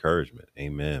word of encouragement.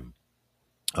 Amen.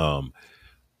 Um,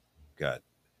 got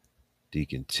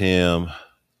Deacon Tim.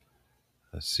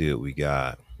 Let's see what we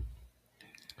got.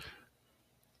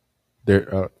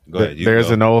 Go ahead. You can There's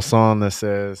go. an old song that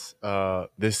says,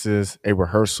 "This is a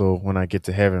rehearsal. When I get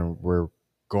to heaven, we're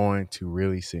going to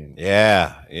really sing."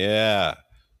 Yeah. Yeah.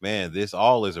 Man, this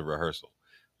all is a rehearsal.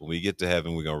 When we get to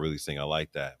heaven, we're going to really sing. I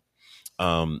like that.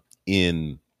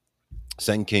 In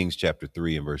 2 Kings chapter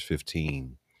 3 and verse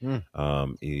 15,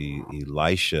 Mm.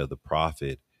 Elisha, the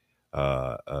prophet,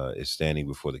 is standing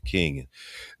before the king.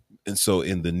 And so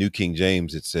in the New King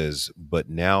James, it says, "But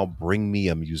now bring me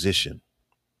a musician."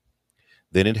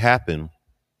 Then it happened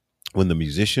when the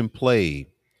musician played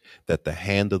that the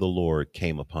hand of the Lord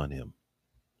came upon him.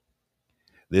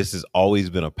 This has always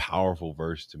been a powerful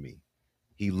verse to me.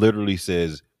 He literally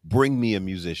says, "Bring me a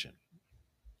musician."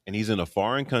 And he's in a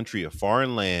foreign country, a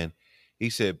foreign land. He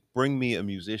said, "Bring me a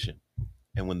musician."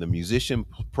 And when the musician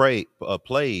played,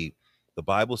 the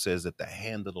Bible says that the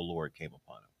hand of the Lord came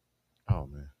upon him. Oh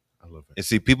man, I love it. And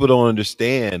see, people don't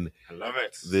understand I love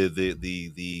it.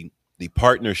 the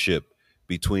partnership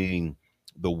between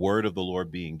the word of the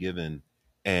Lord being given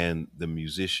and the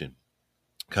musician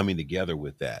coming together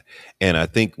with that. And I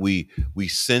think we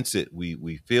sense it,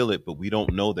 we feel it, but we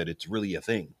don't know that it's really a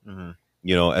thing. Mhm.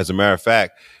 As a matter of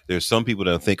fact, there's some people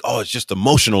that think, oh, it's just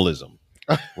emotionalism,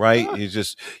 right? It's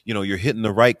just, you're hitting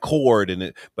the right chord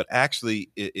but actually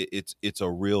it's a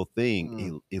real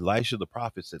thing. Mm. Elisha the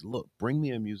prophet said, "Look, bring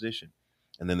me a musician."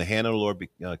 And then the hand of the Lord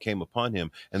came upon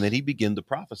him, and then he began to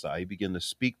prophesy. He began to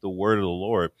speak the word of the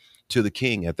Lord to the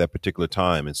king at that particular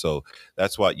time. And so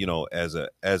that's why,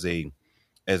 as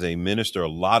a minister, a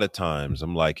lot of times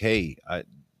I'm like, hey,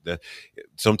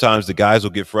 sometimes the guys will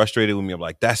get frustrated with me. I'm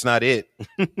like, that's not it.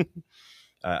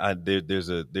 There's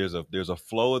a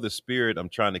flow of the spirit I'm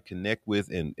trying to connect with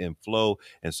and flow,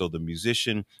 and so the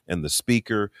musician and the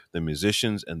speaker, the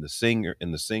musicians and the singer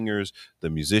and the singers, the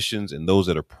musicians and those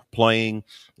that are playing,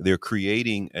 they're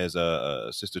creating, as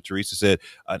Sister Teresa said,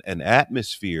 an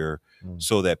atmosphere Mm.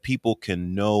 so that people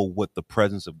can know what the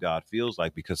presence of God feels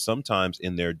like, because sometimes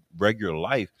in their regular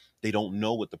life they don't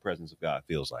know what the presence of God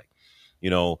feels like.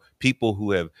 People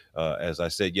who have, as I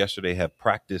said yesterday, have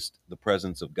practiced the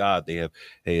presence of God. They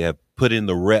have put in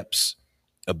the reps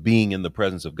of being in the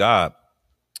presence of God.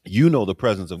 The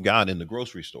presence of God in the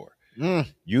grocery store. Mm.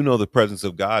 The presence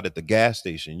of God at the gas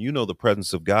station. The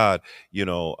presence of God,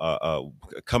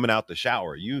 coming out the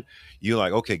shower. You're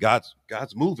like, okay, God's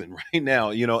moving right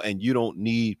now, and you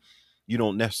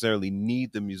don't necessarily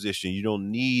need the musician. You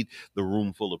don't need the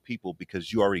room full of people,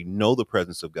 because you already know the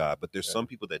presence of God. But there's Yeah. some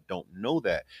people that don't know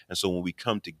that. And so when we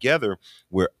come together,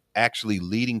 we're actually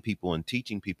leading people and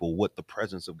teaching people what the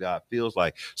presence of God feels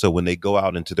like. So when they go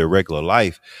out into their regular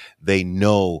life, they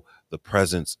know the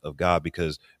presence of God,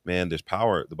 because man, there's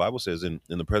power. The Bible says in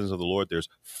the presence of the Lord, there's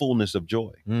fullness of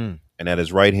joy. Mm. And at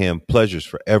his right hand, pleasures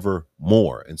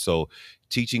forevermore. And so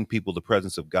teaching people the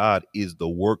presence of God is the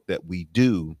work that we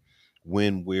do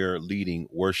when we're leading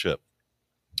worship.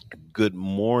 Good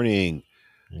morning,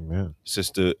 Amen.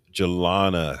 Sister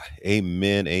Jelana.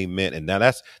 Amen. Amen. And now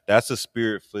that's a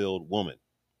spirit-filled woman.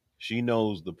 She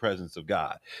knows the presence of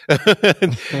God.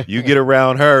 You get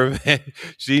around her, man,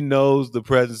 she knows the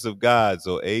presence of God.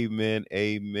 So amen,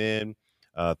 amen.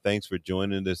 Thanks for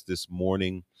joining us this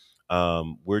morning.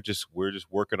 We're just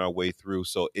working our way through.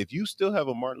 So if you still have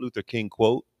a Martin Luther King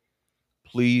quote,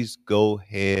 please go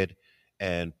ahead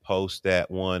and post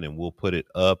that one, and we'll put it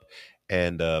up.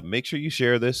 And make sure you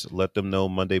share this. Let them know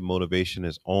Monday Motivation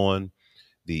is on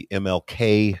the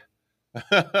MLK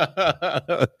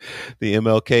the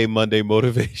MLK Monday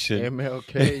Motivation.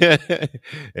 MLK.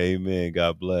 Amen.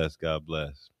 God bless. God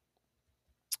bless.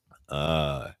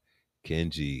 Ah,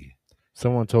 Kenji.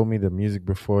 Someone told me the music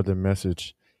before the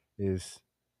message is,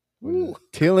 what is Ooh. it?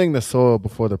 Tilling the soil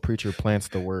before the preacher plants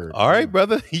the word. All right, Ooh,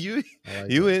 brother. You I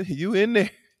like you that. in there.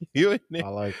 You in there. I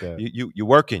like that. You're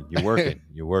working. You're working.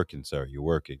 You're working, sir. You're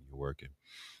working. You're working.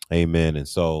 Amen. And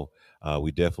so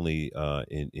we definitely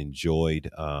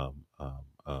enjoyed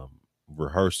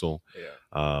rehearsal.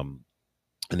 Yeah.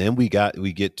 And then we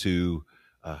get to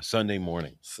Sunday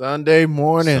morning. Sunday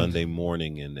morning. Sunday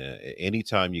morning. And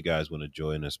anytime you guys want to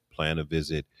join us, plan a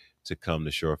visit to come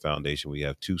to Shore Foundation. We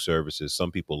have two services.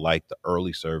 Some people like the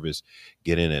early service,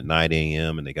 get in at 9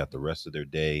 a.m. and they got the rest of their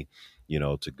day,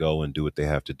 to go and do what they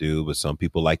have to do. But some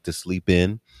people like to sleep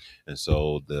in. And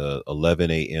so the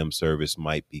 11 a.m. service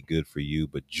might be good for you.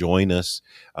 But join us,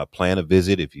 plan a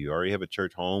visit. If you already have a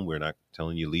church home, we're not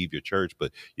telling you leave your church,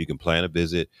 but you can plan a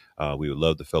visit. We would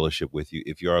love the fellowship with you.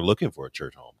 If you are looking for a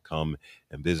church home, come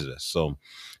and visit us. So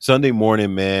Sunday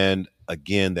morning, man,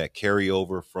 again, that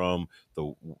carryover from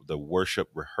the worship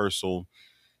rehearsal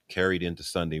carried into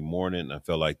Sunday morning. I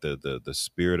felt like the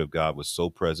Spirit of God was so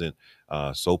present,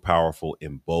 so powerful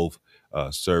in both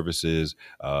services.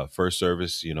 First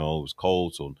service, it was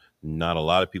cold, so not a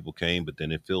lot of people came, but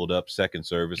then it filled up. Second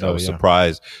service, I Oh was yeah.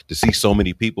 surprised to see so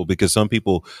many people, because some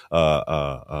people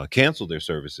canceled their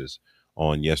services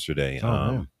on yesterday. Oh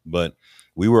man. But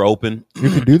we were open You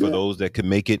could do for that? those that could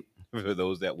make it, for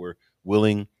those that were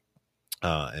willing,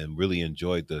 and really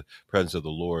enjoyed the presence of the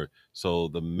Lord. So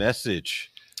the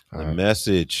message, All the right.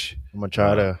 message. I'm gonna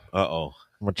try to Uh-oh.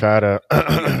 I'm gonna try to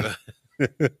I'm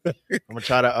gonna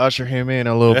try to usher him in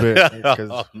a little bit because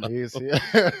Oh, no.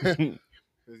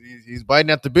 he's biting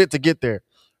at the bit to get there.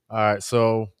 All right,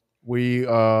 so we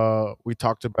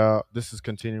talked about, this is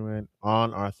continuing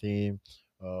on our theme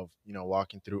of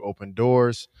walking through open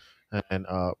doors and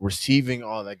receiving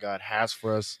all that God has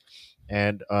for us.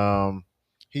 And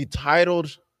he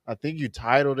titled, I think you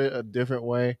titled it a different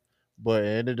way, but it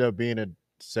ended up being a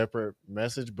separate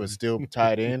message, but still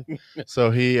tied in. So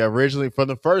he originally, from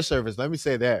the first service, let me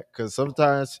say that, because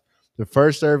sometimes the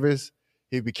first service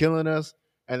he'd be killing us,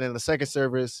 and then the second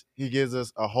service he gives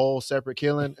us a whole separate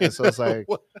killing, and so it's like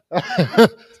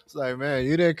it's like, man,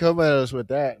 you didn't come at us with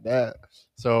that.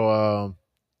 So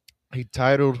he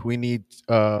titled, we need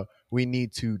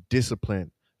to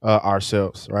discipline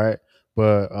ourselves, right?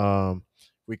 But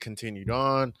we continued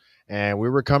on, and we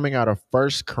were coming out of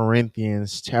First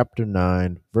Corinthians chapter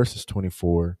 9 verses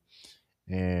 24,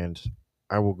 and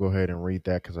I will go ahead and read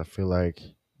that because I feel like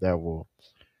that will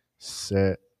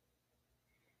set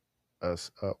us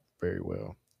up very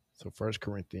well. So First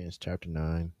Corinthians chapter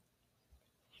 9,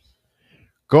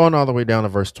 going all the way down to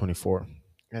verse 24.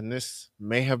 And this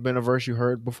may have been a verse you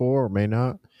heard before or may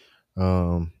not.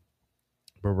 Um,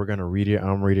 but we're going to read it.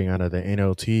 I'm reading out of the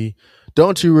NLT.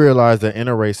 Don't you realize that in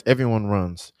a race, everyone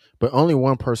runs, but only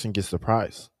one person gets the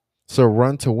prize? So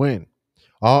run to win.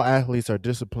 All athletes are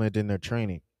disciplined in their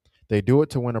training. They do it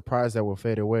to win a prize that will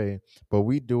fade away, but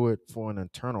we do it for an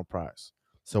eternal prize.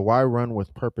 So why run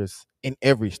with purpose in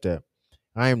every step?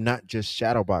 I am not just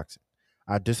shadowboxing.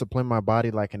 I discipline my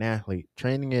body like an athlete,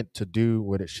 training it to do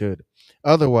what it should.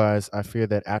 Otherwise, I fear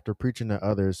that after preaching to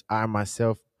others, I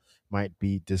myself might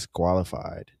be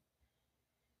disqualified.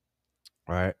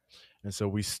 Right. And so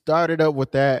we started up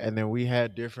with that, and then we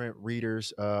had different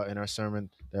readers in our sermon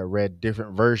that read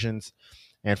different versions.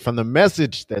 And from the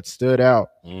message that stood out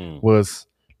Mm. was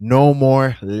no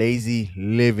more lazy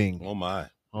living. Oh my.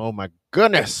 Oh my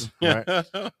goodness. Right.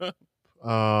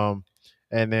 Um,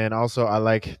 and then also I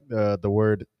like the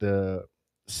word the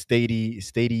stadium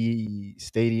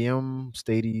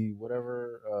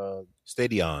whatever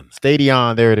Stadion.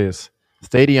 stadion. There it is,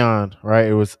 stadion. Right,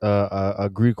 it was a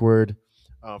Greek word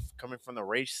coming from the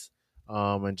race,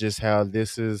 and just how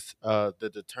this is the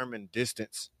determined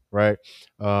distance, right?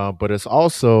 But it's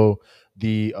also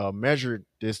the measured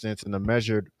distance and the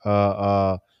measured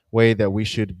way that we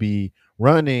should be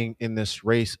running in this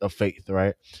race of faith,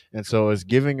 right? And so it's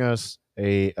giving us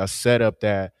a setup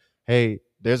that, hey,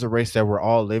 there's a race that we're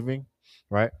all living,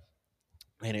 right?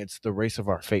 And it's the race of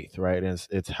our faith, right? And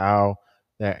it's how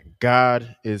that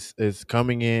God is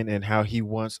coming in and how He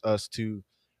wants us to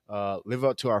live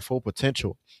up to our full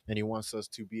potential, and He wants us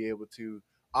to be able to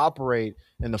operate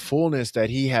in the fullness that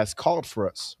He has called for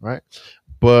us, right?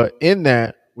 But in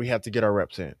that, we have to get our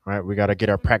reps in, right? We got to get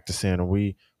our practice in, and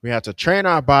we have to train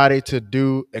our body to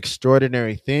do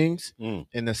extraordinary things Mm.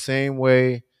 in the same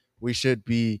way we should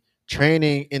be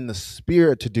training in the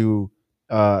spirit to do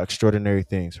extraordinary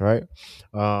things, right?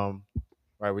 Um,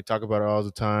 right. We talk about it all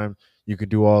the time. You can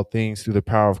do all things through the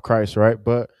power of Christ, right?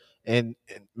 But and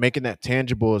making that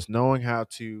tangible is knowing how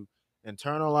to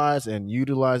internalize and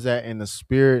utilize that in the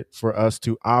spirit for us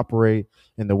to operate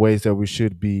in the ways that we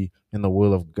should be in the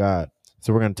will of God.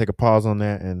 So we're going to take a pause on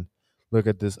that and look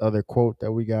at this other quote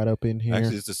that we got up in here.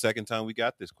 Actually, it's the second time we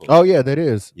got this quote. Oh yeah, that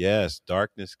is. Yes,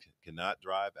 darkness cannot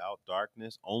drive out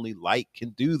darkness. Only light can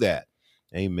do that.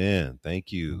 Amen.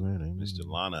 Thank you, Amen, amen. Mr.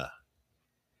 Lana.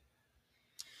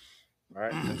 All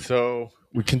right. And so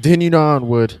we continued on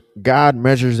with God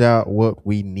measures out what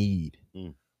we need,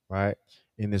 Mm. right?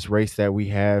 In this race that we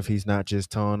have, He's not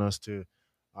just telling us to,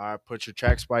 all right, put your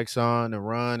track spikes on and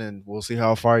run and we'll see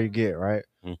how far you get, right?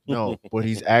 No, but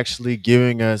He's actually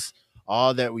giving us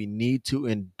all that we need to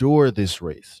endure this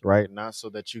race, right? Not so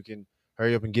that you can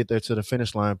hurry up and get there to the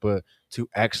finish line, but to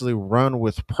actually run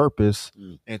with purpose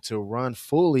Mm. and to run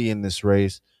fully in this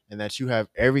race, and that you have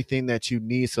everything that you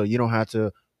need so you don't have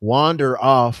to wander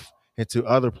off into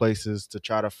other places to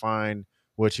try to find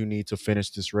what you need to finish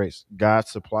this race. God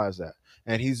supplies that,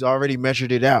 and He's already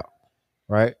measured it out,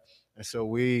 right? And so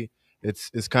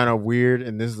it's kind of weird,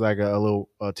 and this is like a little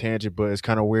tangent, but it's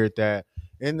kind of weird that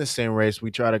in the same race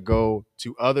we try to go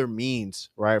to other means,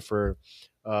 right, for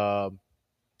uh,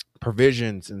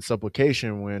 provisions and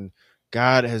supplication when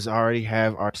God has already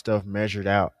have our stuff measured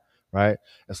out, right?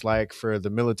 It's like for the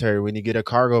military when you get a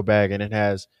cargo bag and it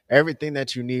has everything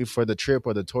that you need for the trip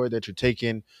or the tour that you're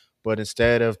taking, but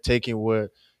instead of taking what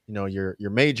your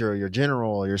major or your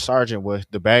general or your sergeant with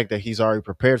the bag that he's already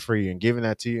prepared for you and giving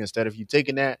that to you, instead of you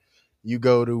taking that, you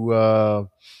go to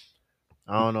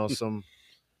I don't know,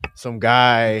 some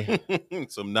guy,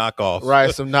 Some knockoff.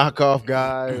 right, some knockoff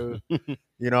guy.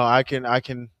 I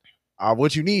can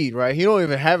what you need, right? He don't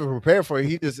even have it prepared for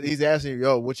you. He's asking you,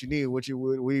 yo, what you need, what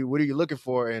are you looking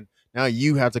for? And now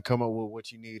you have to come up with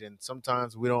what you need. And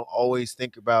sometimes we don't always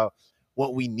think about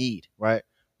what we need, right?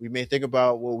 We may think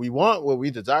about what we want, what we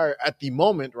desire at the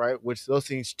moment, right? Which those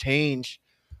things change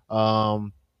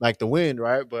like the wind,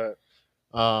 right? But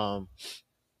um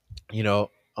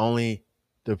only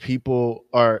the people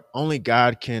or only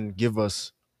God can give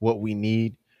us what we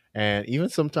need. And even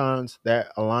sometimes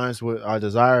that aligns with our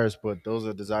desires, but those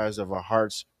are desires of our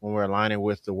hearts when we're aligning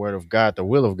with the word of God, the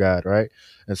will of God, right?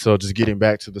 And so just getting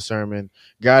back to the sermon,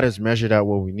 God has measured out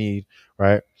what we need,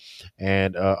 right?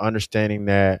 And understanding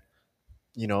that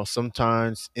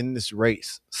sometimes in this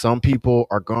race some people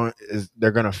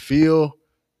they're going to feel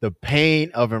the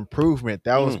pain of improvement.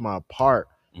 That was Mm. my part,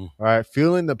 Mm. right?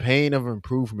 Feeling the pain of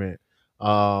improvement.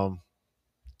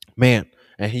 Man,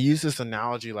 and he used this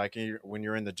analogy like when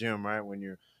you're in the gym, right? When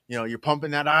you're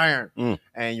pumping that iron Mm.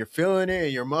 and you're feeling it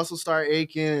and your muscles start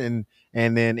aching,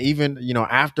 and then even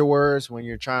afterwards when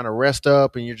you're trying to rest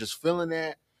up and you're just feeling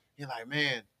that, you're like,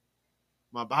 man,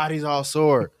 my body's all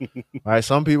sore. Right?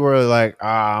 Some people are like,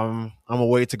 I'm gonna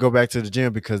wait to go back to the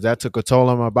gym because that took a toll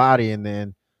on my body, and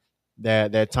then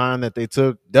that time that they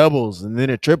took doubles and then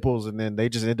it triples and then they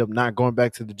just end up not going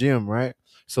back to the gym, right?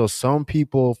 So some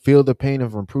people feel the pain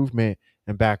of improvement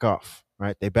and back off,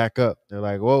 right? They back up. They're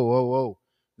like, whoa, whoa, whoa,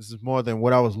 this is more than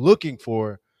what I was looking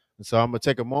for. And so I'm gonna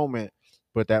take a moment,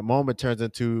 but that moment turns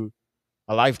into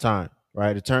a lifetime,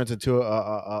 right? It turns into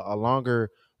a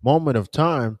longer moment of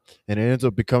time, and it ends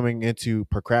up becoming into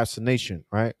procrastination,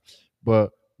 right?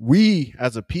 But we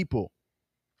as a people,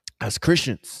 as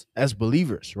Christians, as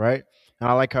believers, right? And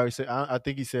I like how he said, I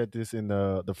think he said this in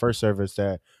the first service,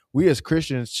 that we as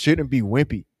Christians shouldn't be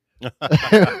wimpy.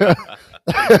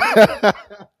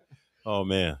 Oh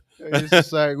man. It's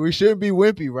just like we shouldn't be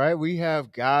wimpy, right? We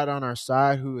have God on our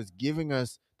side who is giving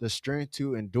us the strength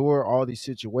to endure all these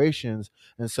situations.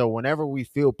 And so whenever we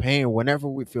feel pain, whenever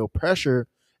we feel pressure,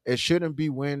 it shouldn't be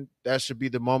when that should be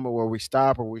the moment where we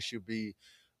stop, or we should be,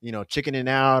 chickening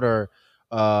out, or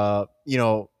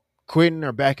quitting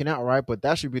or backing out, right? But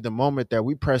that should be the moment that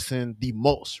we press in the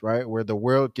most, right? Where the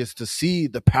world gets to see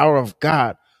the power of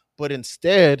God. But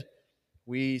instead,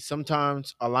 we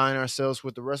sometimes align ourselves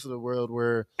with the rest of the world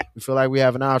where we feel like we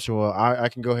have an option. Well, I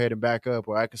can go ahead and back up,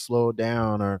 or I can slow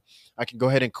down, or I can go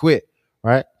ahead and quit,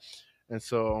 right? And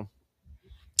so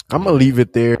I'm gonna Amen. leave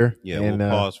it there. Yeah, we'll And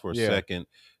pause for a yeah. second.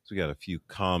 So we got a few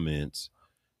comments.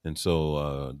 And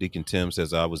so Deacon Tim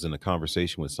says, I was in a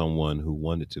conversation with someone who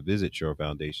wanted to visit Shore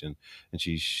Foundation, and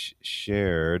she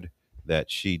shared that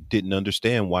she didn't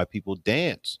understand why people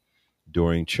dance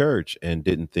during church and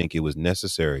didn't think it was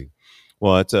necessary.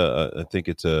 Well, I think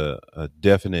it's a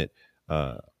definite,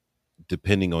 uh,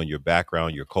 depending on your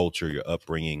background, your culture, your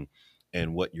upbringing,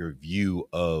 and what your view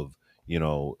of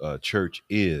church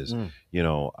is.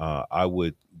 Mm. I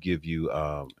would give you,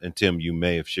 and Tim, you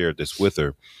may have shared this with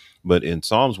her, but in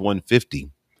Psalms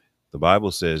 150, the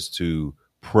Bible says to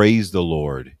praise the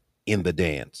Lord in the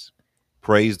dance,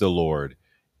 praise the Lord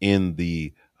in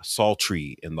the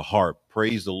psaltery, in the harp,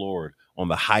 praise the Lord on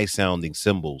the high sounding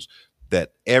cymbals,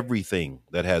 that everything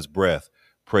that has breath,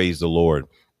 praise the Lord.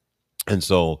 And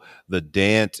so the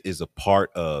dance is a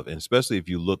part of, and especially if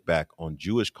you look back on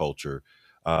Jewish culture,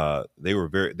 they were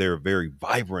very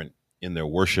vibrant in their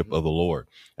worship of the Lord.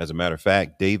 As a matter of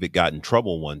fact, David got in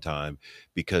trouble one time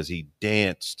because he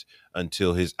danced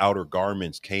until his outer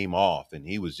garments came off, and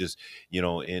he was just, in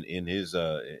his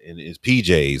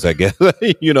PJs, I guess,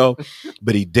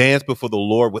 but he danced before the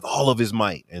Lord with all of his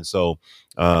might. And so,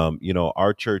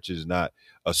 our church is not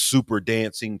a super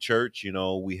dancing church.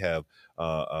 We have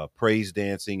praise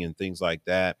dancing and things like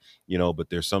that, but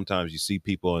there's sometimes you see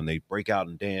people and they break out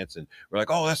and dance, and we're like,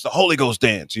 oh, that's the Holy Ghost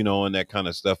dance, and that kind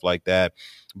of stuff like that.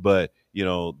 But,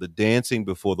 the dancing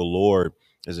before the Lord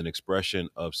is an expression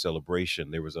of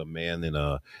celebration. There was a man in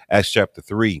Acts chapter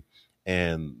 3,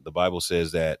 and the Bible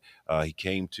says that he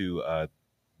came to,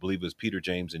 believe it was Peter,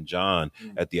 James, and John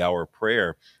at the hour of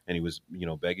prayer, and he was,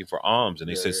 begging for alms, and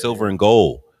they said, silver and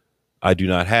gold I do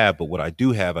not have, but what I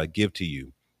do have, I give to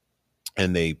you.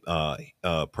 And they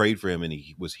prayed for him, and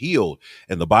he was healed.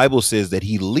 And the Bible says that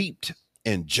he leaped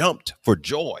and jumped for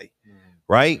joy,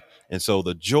 right? And so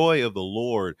the joy of the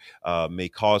Lord may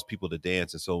cause people to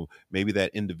dance. And so maybe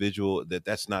that individual,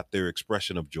 that's not their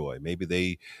expression of joy.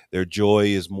 Maybe their joy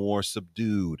is more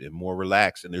subdued and more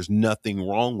relaxed, and there's nothing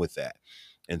wrong with that.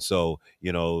 And so,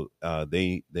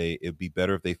 they it'd be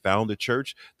better if they found a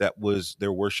church that was,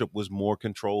 their worship was more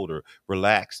controlled or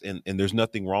relaxed. And there's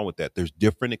nothing wrong with that. There's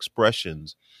different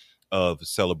expressions of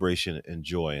celebration and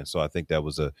joy. And so I think that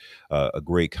was a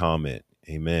great comment.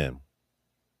 Amen.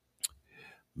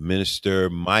 Minister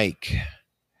Mike,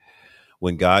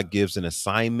 when God gives an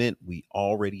assignment, we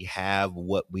already have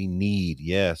what we need.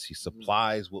 Yes, he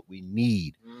supplies what we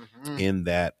need in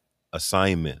that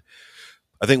assignment.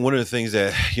 I think one of the things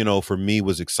that, for me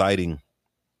was exciting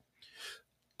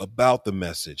about the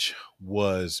message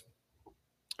was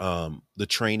the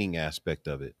training aspect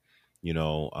of it,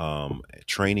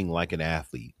 training like an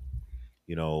athlete.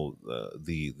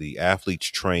 The athletes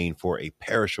train for a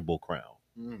perishable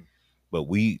crown, but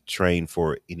we train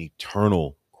for an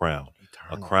eternal crown,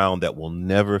 a crown that will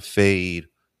never fade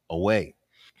away.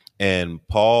 And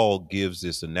Paul gives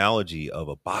this analogy of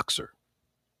a boxer.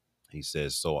 He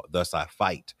says, so thus I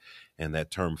fight. And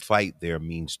that term fight there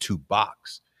means to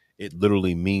box. It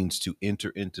literally means to enter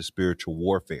into spiritual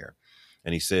warfare.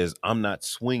 And he says, I'm not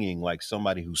swinging like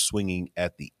somebody who's swinging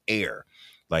at the air,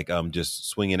 like I'm just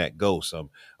swinging at ghosts.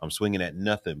 I'm swinging at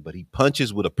nothing. But he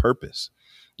punches with a purpose,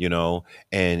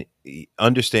 and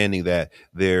understanding that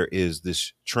there is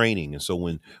this training. And so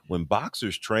when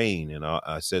boxers train, and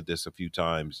I said this a few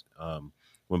times,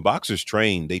 when boxers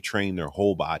train, they train their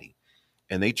whole body,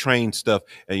 and they train stuff.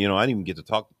 And I didn't even get to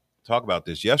talk about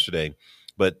this yesterday,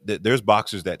 but there's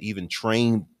boxers that even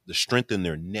train to strengthen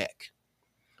their neck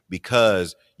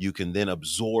because you can then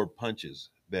absorb punches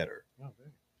better.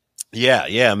 Yeah,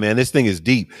 yeah, man. This thing is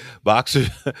deep. Boxers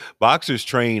boxers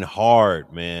train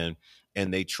hard, man.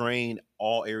 And they train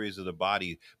all areas of the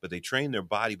body, but they train their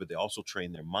body, but they also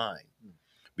train their mind.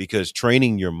 Because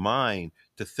training your mind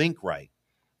to think right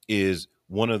is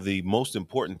one of the most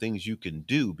important things you can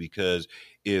do, because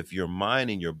if your mind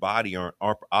and your body aren't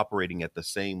operating at the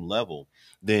same level,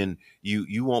 then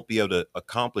you won't be able to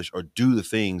accomplish or do the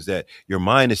things that your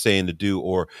mind is saying to do,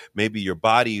 or maybe your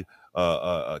body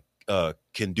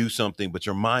can do something but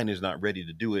your mind is not ready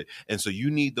to do it, and so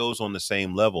you need those on the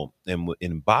same level. And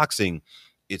in boxing,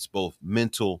 it's both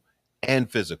mental and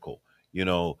physical,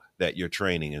 that you're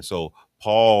training. And so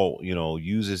Paul,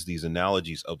 uses these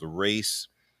analogies of the race,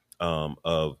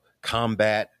 of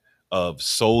combat, of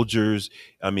soldiers.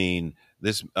 I mean,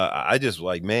 this I just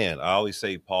like, man. I always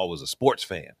say Paul was a sports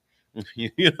fan.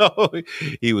 you know,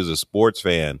 he was a sports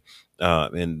fan,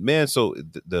 and man. So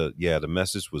the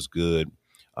message was good.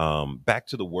 Back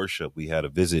to the worship, we had a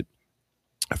visit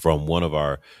from one of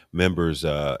our members,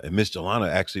 and Miss Jelana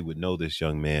actually would know this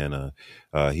young man.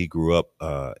 He grew up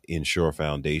in Shore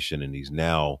Foundation, and he's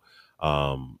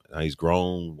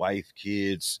grown, wife,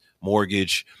 kids,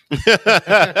 mortgage. Dog.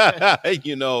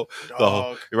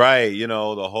 Right,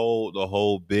 the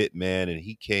whole bit, man. And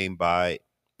he came by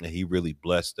and he really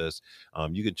blessed us.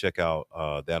 You can check out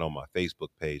that on my Facebook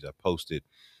page. I posted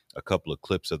a couple of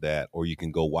clips of that, or you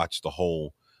can go watch the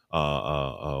whole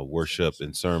worship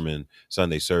and sermon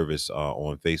Sunday service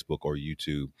on Facebook or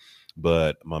YouTube.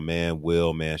 But my man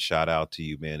Will, man, shout out to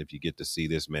you, man. If you get to see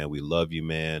this, man, we love you,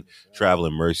 man.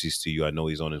 Traveling mercies to you. I know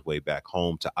he's on his way back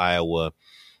home to Iowa.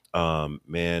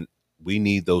 Man, we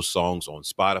need those songs on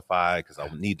Spotify, because I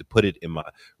need to put it in my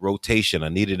rotation. I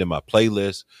need it in my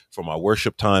playlist for my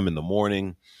worship time in the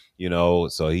morning.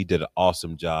 So he did an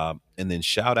awesome job. And then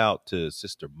shout out to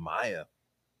Sister Maya.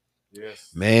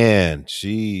 Yes. Man,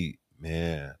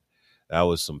 that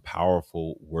was some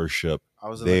powerful worship. I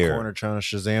was in the there. corner trying to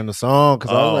Shazam the song because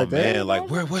I was Oh like, man, "Dang, like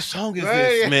mama." what song is Right,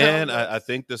 this, yeah. man? I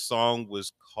think the song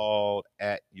was called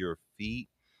 "At Your Feet,"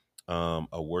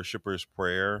 a worshiper's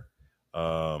prayer.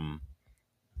 Um,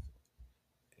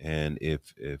 and if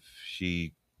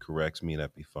she corrects me,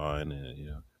 that'd be fine.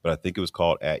 And but I think it was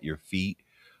called "At Your Feet,"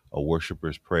 a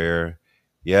worshiper's prayer.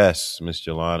 Yes, Miss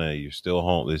Jelana, you're still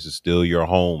home. This is still your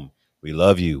home. We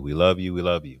love you. We love you. We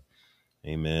love you.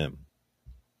 Amen.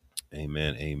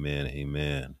 Amen. Amen.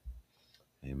 Amen.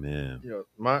 Amen.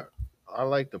 I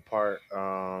like the part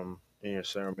in your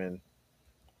sermon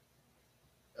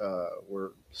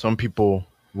where some people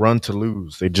run to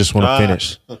lose. They just want to Ah.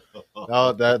 finish.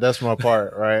 That's my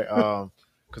part, right?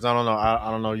 Because I don't know.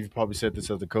 I don't know. You've probably said this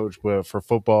as a coach, but for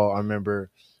football, I remember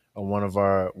one of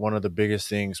the biggest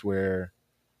things where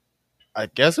I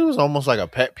guess it was almost like a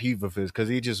pet peeve of his because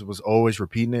he just was always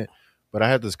repeating it. But I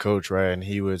had this coach, right, and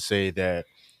he would say that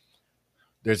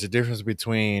there's a difference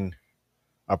between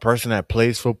a person that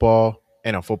plays football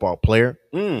and a football player.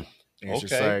 Mm, And it's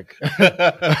just okay.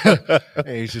 like,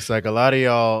 and he's just like, a lot of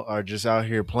y'all are just out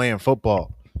here playing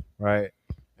football, right?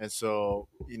 And so,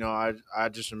 I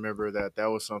just remember that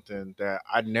was something that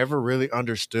I never really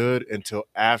understood until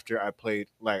after I played,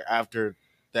 like after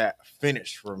that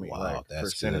finished for me, like Wow, for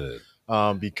that's center,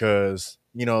 good. because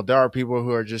there are people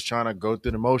who are just trying to go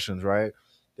through the motions, right?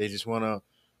 They just want to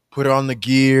put on the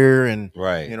gear and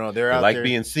Right. they're They out like there.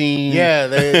 being seen. Yeah,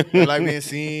 they like being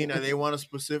seen and they want a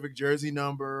specific jersey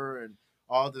number and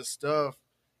all this stuff.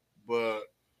 But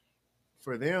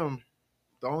for them,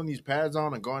 throwing these pads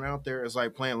on and going out there is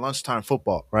like playing lunchtime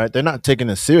football, right? They're not taking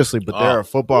it seriously, but there are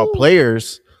football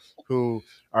players who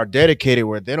are dedicated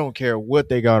where they don't care what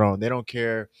they got on. They don't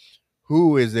care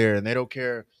who is there and they don't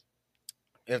care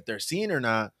if they're seen or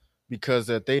not, because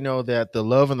that they know that the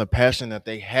love and the passion that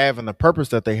they have and the purpose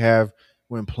that they have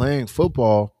when playing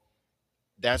football,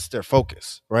 that's their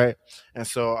focus, right? And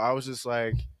so I was just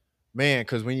like, man,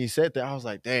 because when you said that, I was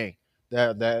like, dang,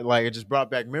 that like it just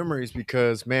brought back memories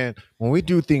because man, when we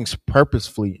do things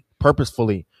purposefully,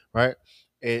 right?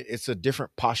 It's a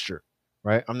different posture,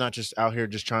 right? I'm not just out here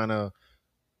just trying to,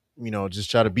 just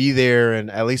try to be there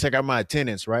and at least I got my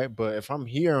attendance, right? But if I'm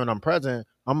here and I'm present,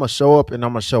 I'm gonna show up and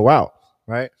I'm gonna show out,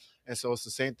 right? And so it's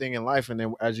the same thing in life. And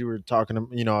then as you were talking,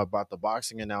 about the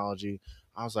boxing analogy,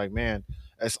 I was like, man,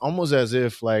 it's almost as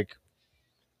if like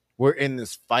we're in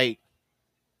this fight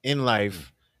in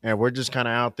life and we're just kind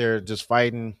of out there just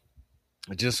fighting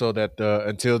just so that the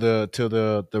until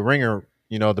the ringer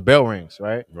the bell rings,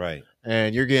 right? Right.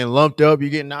 And you're getting lumped up, you're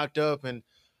getting knocked up, and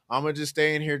I'm gonna just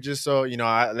stay in here just so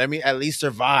let me at least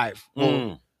survive. Well,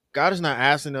 Mm. God is not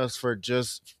asking us for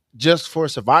just for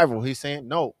survival. He's saying,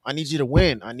 no, I need you to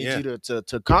win. I need Yeah. you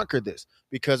to conquer this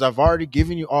because I've already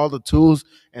given you all the tools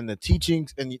and the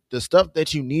teachings and the stuff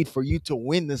that you need for you to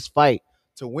win this fight,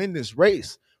 to win this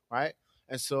race, right?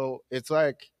 And so it's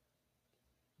like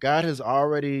God has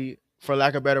already, for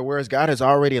lack of better words, God has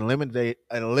already eliminated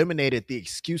the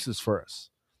excuses for us,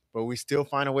 but we still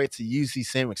find a way to use these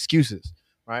same excuses,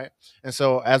 right? And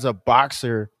so, as a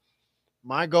boxer,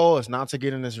 my goal is not to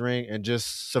get in this ring and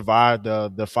just survive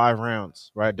the 5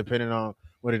 rounds, right? Depending on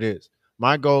what it is.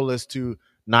 My goal is to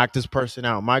knock this person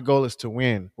out. My goal is to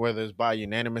win, whether it's by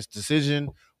unanimous decision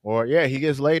or yeah, he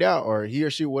gets laid out or he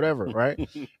or she, whatever, right?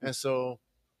 And so,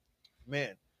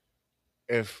 man,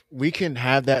 if we can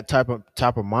have that type of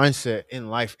mindset in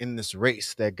life in this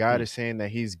race that God Mm. is saying that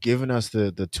He's given us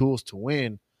the tools to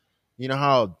win, you know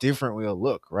how different we'll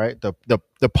look, right?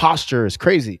 The posture is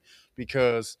crazy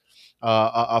because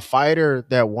a fighter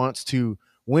that wants to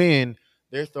win,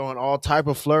 they're throwing all type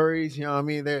of flurries. You know what I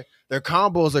mean? Their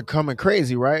combos are coming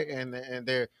crazy, right? And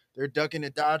they're ducking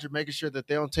and dodging, making sure that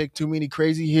they don't take too many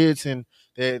crazy hits, and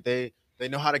they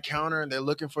know how to counter and they're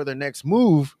looking for their next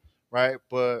move, right?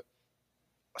 But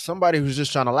somebody who's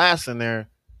just trying to last in there,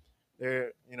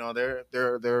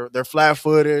 they're flat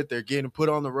footed, they're getting put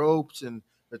on the ropes, and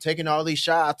they're taking all these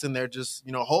shots, and they're just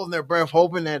holding their breath,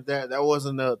 hoping that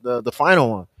wasn't the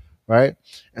final one, right?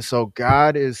 And so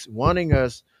God is wanting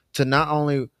us to not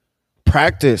only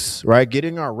practice, right,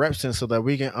 getting our reps in, so that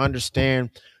we can understand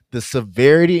the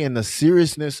severity and the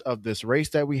seriousness of this race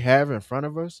that we have in front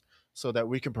of us, so that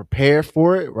we can prepare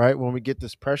for it, right? When we get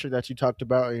this pressure that you talked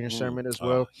about in your Mm. sermon as Oh,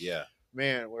 well, yeah.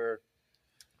 man, we're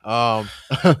um,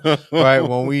 right.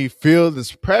 When we feel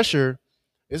this pressure,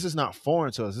 this is not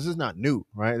foreign to us. This is not new,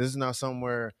 right? This is not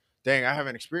somewhere, dang, I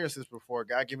haven't experienced this before.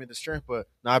 God give me the strength, but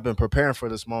now I've been preparing for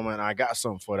this moment. And I got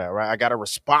something for that, right? I got a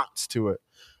response to it.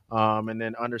 And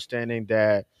then understanding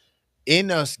that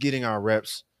in us getting our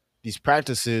reps, these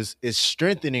practices is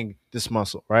strengthening this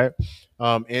muscle, right?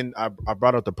 And I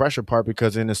brought up the pressure part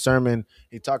because in the sermon,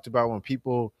 he talked about when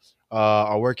people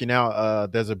are working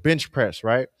out, there's a bench press,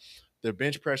 right? The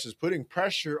bench press is putting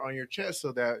pressure on your chest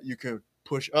so that you can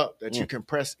push up, that you Mm. can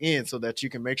press in, so that you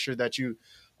can make sure that you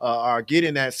are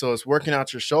getting that. So it's working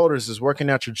out your shoulders, it's working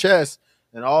out your chest,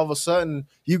 and all of a sudden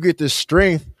you get this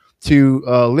strength to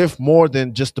lift more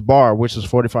than just the bar, which is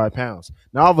 45 pounds.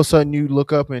 Now all of a sudden you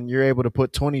look up and you're able to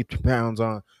put 20 pounds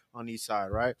on each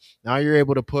side, right? Now you're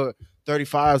able to put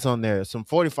 35s on there, some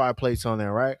 45 plates on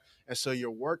there, right? And so you're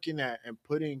working at and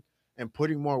putting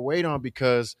more weight on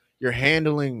because you're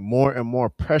handling more and more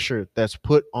pressure that's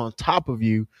put on top of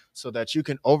you so that you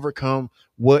can overcome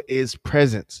what is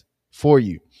present for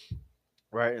you,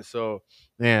 right? And so,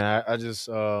 man, I just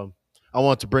I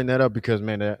want to bring that up because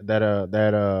man,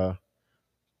 that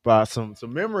brought some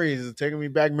memories. It's taking me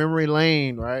back memory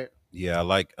lane, right? Yeah, I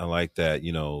like that.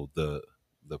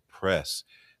 The press.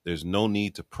 There's no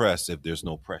need to press if there's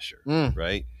no pressure, Mm.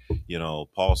 right?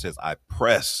 Paul says, "I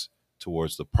press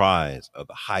towards the prize of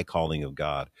the high calling of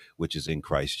God, which is in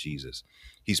Christ Jesus."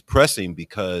 He's pressing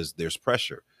because there's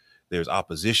pressure, there's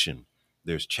opposition,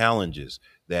 there's challenges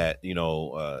that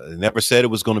never said it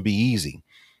was going to be easy.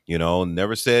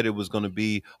 Never said it was going to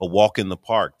be a walk in the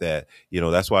park.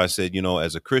 That's why I said,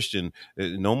 as a Christian,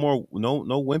 no more,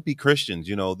 no wimpy Christians.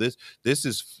 This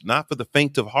is not for the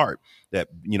faint of heart. That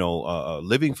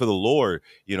living for the Lord,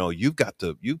 you've got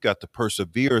to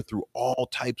persevere through all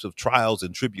types of trials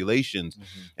and tribulations,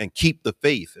 Mm-hmm. and keep the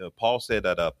faith. Paul said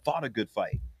that fought a good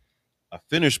fight. I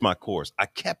finished my course. I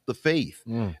kept the faith,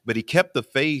 Mm. but he kept the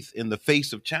faith in the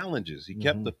face of challenges. He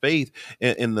kept Mm-hmm. the faith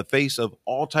in the face of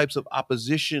all types of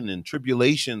opposition and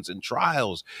tribulations and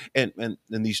trials. And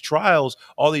these trials,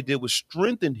 all they did was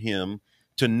strengthen him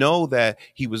to know that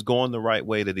he was going the right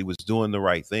way, that he was doing the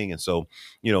right thing. And so,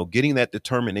 getting that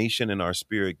determination in our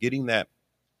spirit, getting that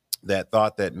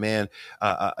thought that, man,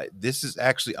 this is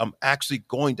actually, I'm actually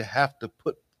going to have to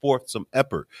put forth some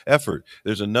effort.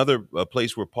 There's another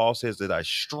place where Paul says that I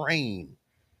strain.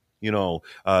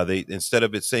 They, instead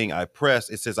of it saying I press,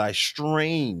 it says I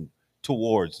strain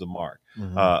towards the mark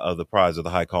Mm-hmm. of the prize of the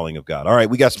high calling of God. All right,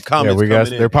 we got some Yeah, comments we got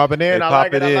coming they're in. popping They in. I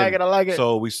like pop it. it I like in. it. I like it.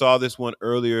 So we saw this one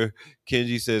earlier.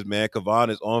 Kenji says, "Man, Kevon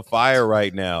is on fire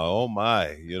right now. Oh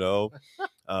my,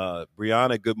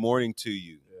 Brianna, good morning to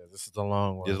you." Yeah, this is a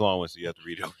long Just one. long one, so you have to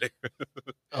read it over there.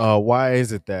 Why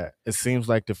is it that it seems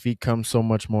like defeat comes so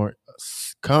much more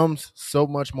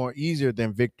easier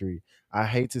than victory? I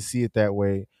hate to see it that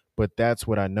way, but that's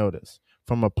what I notice.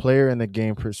 from a player in the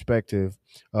game perspective,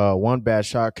 one bad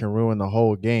shot can ruin the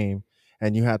whole game,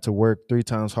 and you have to work 3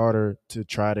 times harder to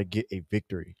try to get a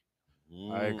victory.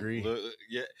 I agree.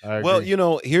 Yeah. I Well,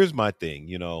 agree. here's my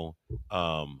thing.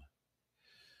 Um,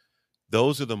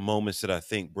 those are the moments that I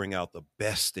think bring out the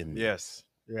best in me. Yes.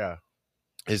 Yeah.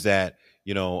 Is that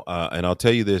and I'll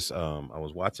tell you this. I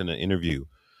was watching an interview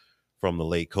from the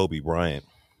late Kobe Bryant,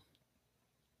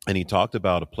 and he talked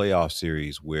about a playoff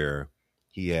series where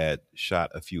he had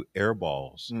shot a few air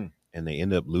balls, Mm. and they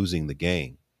ended up losing the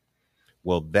game.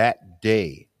 Well, that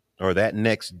day or that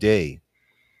next day,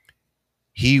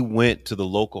 he went to the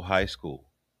local high school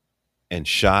and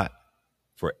shot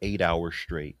for 8 hours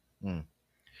straight. Mm.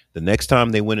 The next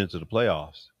time they went into the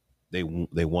playoffs, they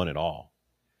won it all.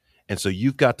 And so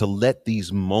you've got to let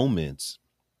these moments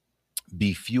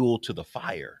be fuel to the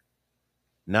fire,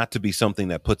 not to be something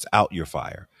that puts out your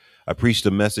fire. I preached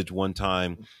a message one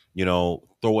time,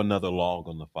 throw another log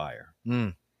on the fire.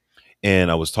 Mm.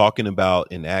 And I was talking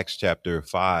about in Acts chapter I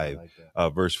 5, like that.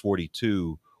 verse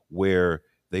 42, where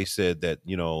they said that,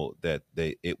 that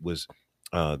they, it was,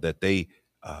 that they,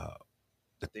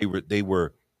 that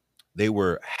they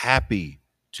were happy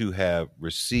to have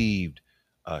received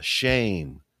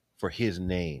shame for his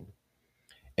name.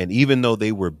 And even though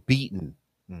they were beaten,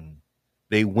 Mm.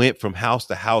 they went from house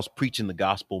to house preaching the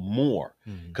gospel more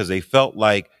Mm. because they felt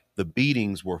like the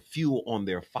beatings were fuel on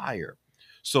their fire.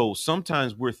 So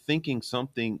sometimes we're thinking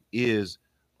something is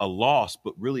a loss,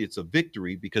 but really it's a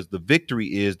victory, because the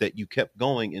victory is that you kept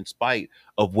going in spite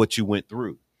of what you went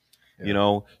through.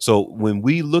 Yeah. So when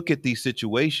we look at these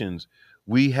situations,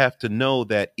 we have to know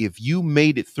that if you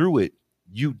made it through it,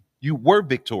 you were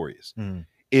victorious. Mm.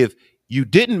 If you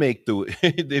didn't make through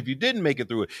it, if you didn't make it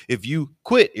through it, if you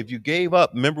quit, if you gave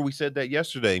up, remember we said that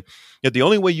yesterday, that the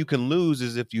only way you can lose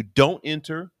is if you don't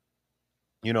enter.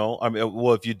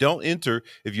 Well, if you don't enter,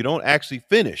 if you don't actually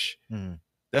finish, Mm.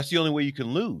 that's the only way you can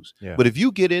lose. Yeah. But if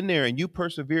you get in there and you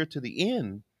persevere to the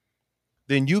end,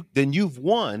 then you've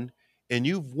won. And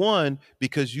you've won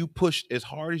because you pushed as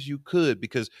hard as you could,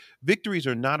 because victories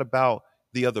are not about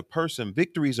the other person.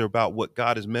 Victories are about what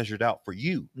God has measured out for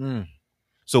you. Mm.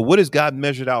 So what has God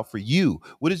measured out for you?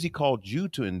 What has he called you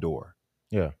to endure?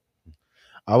 Yeah.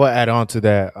 I will add on to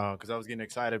that because I was getting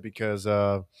excited because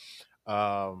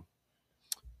um,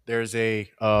 there's a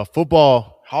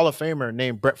football Hall of Famer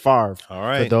named Brett Favre. All For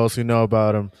right. those who know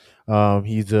about him,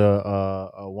 he's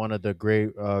one of the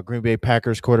great Green Bay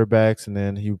Packers quarterbacks, and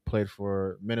then he played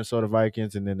for Minnesota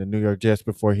Vikings and then the New York Jets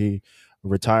before he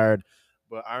retired.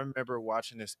 But I remember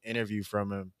watching this interview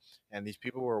from him, and these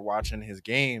people were watching his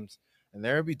games, and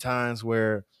there would be times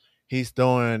where he's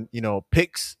throwing,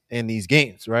 picks in these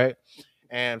games, right?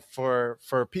 And for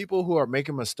people who are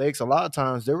making mistakes, a lot of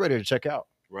times they're ready to check out,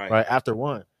 Right. right after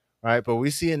one, right? But we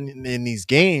see in these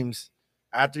games,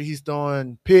 after he's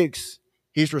throwing picks,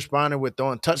 he's responding with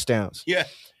throwing touchdowns, Yeah.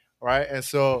 right? And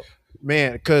so,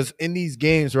 man, because in these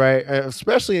games, right,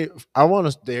 especially I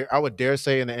would dare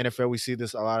say in the NFL, we see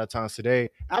this a lot of times today.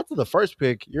 After the first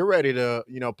pick, you're ready to,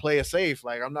 play it safe.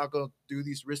 Like, I'm not gonna do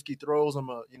these risky throws. I'm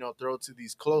gonna, throw to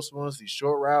these close ones, these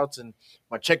short routes, and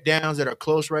my check downs that are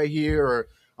close right here, or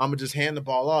I'm gonna just hand the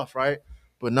ball off, right?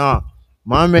 But nah,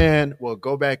 my man will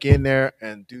go back in there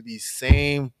and do the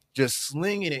same, just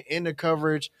slinging it into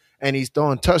coverage, and he's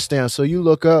throwing touchdowns. So you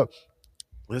look up,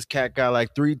 this cat got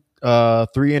like three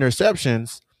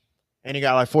interceptions, and he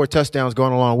got like 4 touchdowns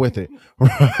going along with it,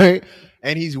 right?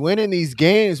 And he's winning these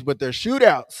games, but they're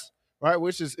shootouts, right?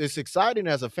 Which is it's exciting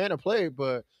as a fan of play,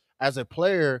 but as a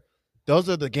player, those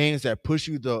are the games that push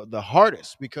you the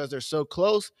hardest because they're so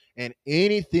close, and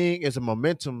anything is a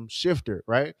momentum shifter,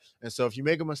 right? And so if you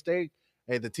make a mistake,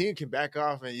 hey, the team can back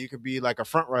off, and you could be like a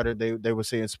front runner. They would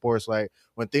say in sports, like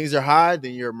when things are high,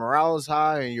 then your morale is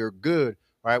high and you're good,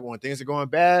 right? When things are going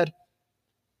bad,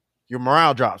 your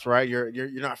morale drops, right? You're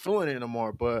not feeling it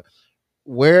anymore. But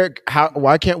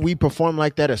why can't we perform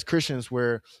like that as Christians,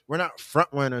 where we're not front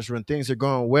runners when things are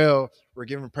going well? We're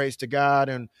giving praise to God,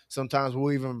 and sometimes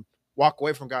we'll even walk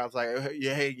away from God. It's like,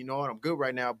 yeah, hey, you know what, I'm good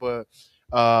right now. But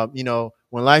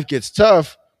when life gets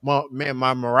tough,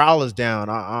 my morale is down.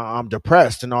 I'm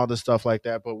depressed and all this stuff like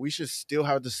that. But we should still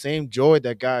have the same joy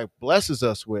that God blesses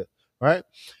us with, right?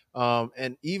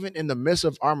 And even in the midst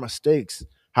of our mistakes,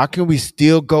 how can we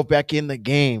still go back in the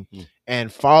game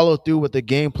and follow through with the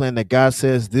game plan that God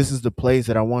says, this is the plays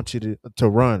that I want you to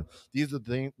run. These are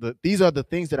the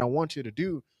things that I want you to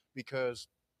do, because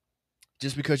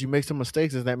just because you make some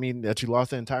mistakes, does that mean that you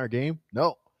lost the entire game?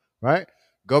 No, right?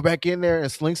 Go back in there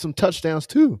and sling some touchdowns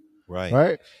too, Right.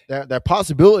 right? That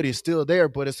possibility is still there,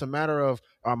 but it's a matter of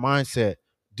our mindset.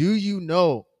 Do you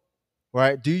know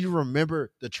right? Do you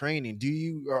remember the training? Do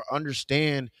you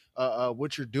understand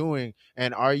what you're doing?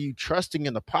 And are you trusting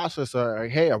in the process?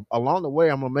 Hey, along the way,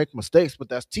 I'm gonna make mistakes, but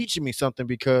that's teaching me something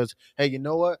because, hey, you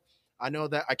know what? I know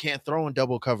that I can't throw in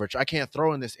double coverage. I can't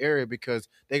throw in this area because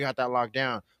they got that locked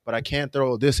down, but I can't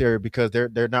throw this area because they're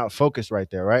not focused right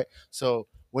there, right? So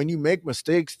when you make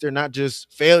mistakes, they're not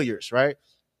just failures, right?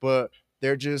 But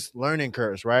they're just learning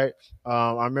curves, right?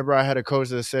 I remember I had a coach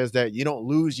that says that you don't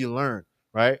lose, you learn,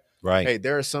 right? Right. Hey,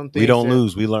 there are some We things don't that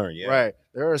lose, we learn. Yeah. right.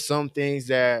 There are some things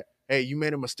that, hey, you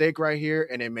made a mistake right here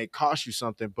and it may cost you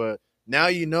something, but now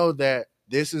you know that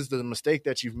this is the mistake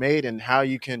that you've made and how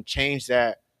you can change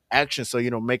that action so you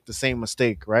don't make the same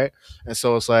mistake, right? And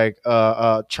so it's like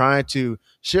trying to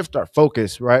shift our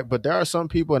focus, right? But there are some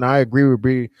people, and I agree with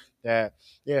Bree, that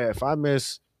yeah, if I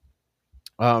miss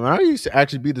I used to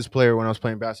actually be this player when I was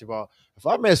playing basketball. If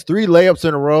I miss 3 layups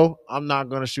in a row, I'm not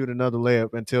gonna shoot another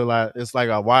layup until it's like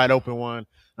a wide open one.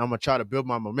 I'm gonna try to build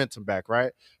my momentum back,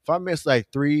 right? If I miss like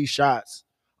 3 shots,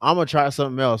 I'm gonna try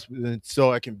something else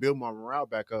so I can build my morale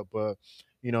back up. But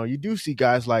you do see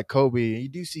guys like Kobe, and you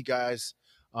do see guys,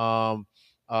 around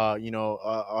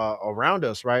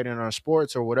us, right, in our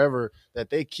sports or whatever, that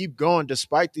they keep going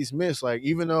despite these misses. Like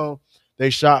even though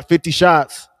they shot 50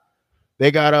 shots,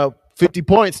 they got up 50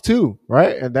 points too,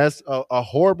 right? And that's a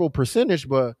horrible percentage,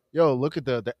 but yo, look at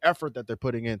the effort that they're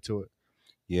putting into it.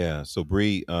 Yeah. So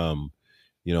Bree,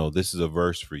 this is a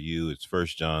verse for you. It's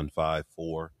First John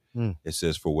 5:4. Mm, It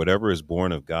says, "For whatever is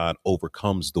born of God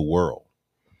overcomes the world.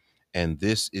 And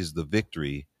this is the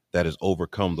victory that has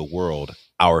overcome the world,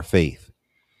 our faith."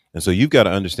 And so you've got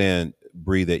to understand,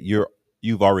 Bree, that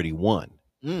you've already won.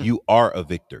 mm, You are a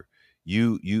victor.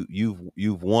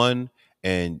 You've won,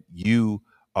 and you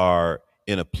are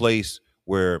in a place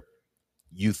where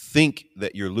you think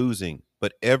that you're losing,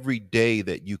 but every day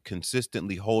that you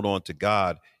consistently hold on to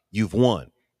God, you've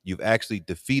won. You've actually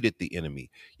defeated the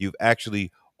enemy. You've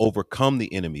actually overcome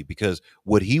the enemy, because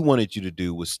what he wanted you to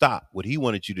do was stop. What he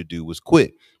wanted you to do was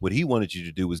quit. What he wanted you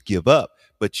to do was give up,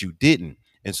 but you didn't.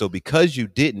 And so because you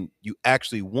didn't, you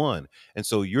actually won. And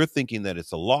so you're thinking that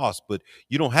it's a loss, but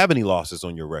you don't have any losses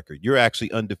on your record. You're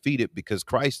actually undefeated because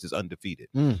Christ is undefeated.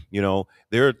 mm,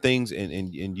 There are things, and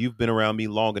you've been around me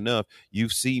long enough.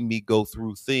 You've seen me go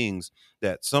through things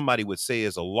that somebody would say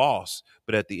is a loss,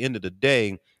 but at the end of the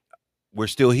day, we're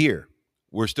still here.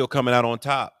 We're still coming out on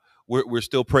top. We're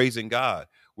still praising God.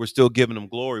 We're still giving him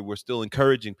glory. We're still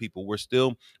encouraging people. We're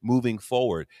still moving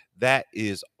forward. That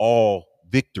is all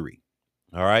victory.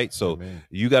 All right. So amen.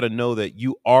 you got to know that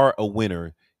you are a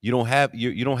winner. You don't have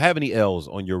any L's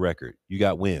on your record. You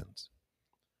got wins.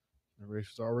 The race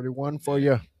is already won for Amen.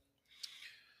 you,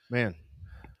 man.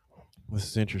 This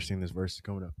is interesting. This verse is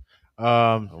coming up.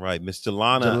 All right, Mr.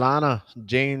 Lana. Jelana,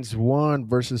 James 1,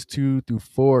 verses 2 through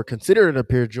 4. Consider it a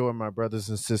pure joy, my brothers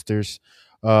and sisters,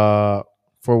 uh,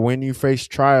 for when you face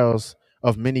trials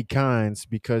of many kinds,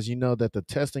 because you know that the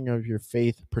testing of your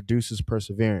faith produces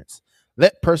perseverance.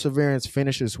 Let perseverance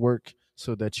finish its work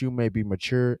so that you may be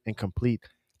mature and complete,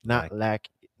 not Like lack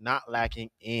not lacking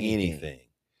anything. anything.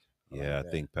 I like Yeah, I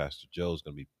that. think Pastor Joe's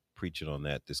going to be preaching on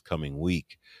that this coming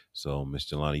week. So,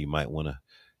 Mr. Lana, you might want to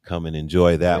come and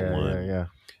enjoy that Yeah, yeah, one.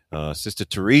 yeah. Sister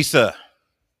Teresa.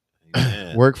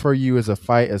 Amen. Work for you is a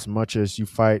fight as much as you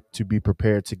fight to be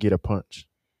prepared to get a punch.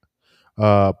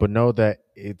 But know that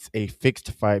it's a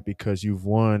fixed fight because you've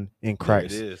won in There it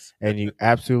Christ is. and you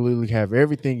absolutely have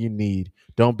everything you need.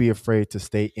 Don't be afraid to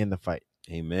stay in the fight.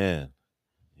 Amen.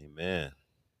 Amen.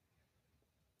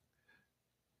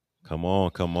 Come on,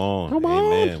 come on. Come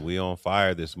on. Amen. We on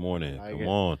fire this I morning. like Come it.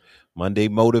 on. Monday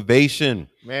motivation.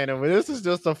 Man, and this is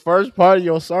just the first part of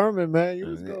your sermon, man. You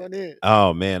was Uh, going in.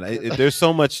 Oh man, there's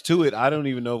so much to it. I don't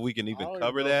even know if we can I even don't even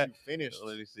cover know if that. you finished.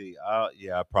 Let me see.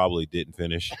 Yeah, I probably didn't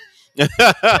finish.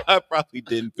 I probably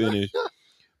didn't finish.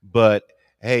 But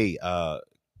hey,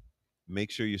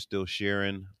 make sure you're still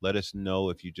sharing. Let us know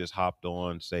if you just hopped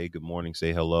on. Say good morning.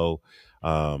 Say hello.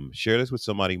 Share this with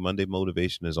somebody. Monday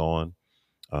motivation is on.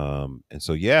 And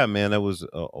so, yeah, man, that was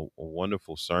a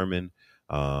wonderful sermon.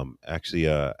 Actually,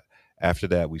 after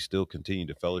that, we still continued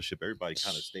to fellowship. Everybody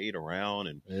kind of stayed around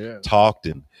and Yeah. talked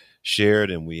and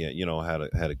shared, and we,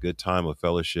 had a good time of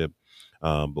fellowship.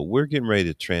 But we're getting ready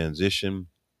to transition.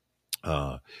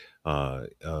 Our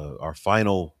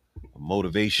final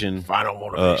motivation Final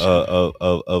motivation.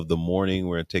 of the morning.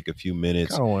 We're gonna take a few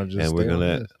minutes, Kind of want to just and we're stay on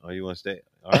gonna. this. Oh, you want to stay?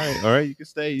 All right. You can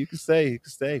stay. You can stay. You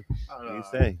can stay. You can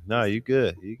stay. No, you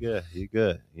good. You good. You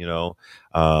good.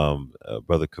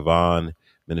 Brother Kevon,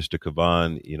 Minister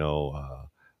Kevon.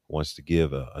 wants to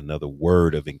give another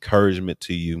word of encouragement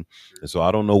to you. And so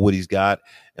I don't know what he's got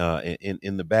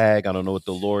in the bag. I don't know what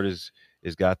the Lord is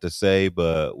got to say,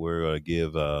 but we're going to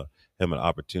give him an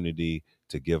opportunity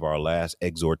to give our last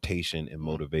exhortation and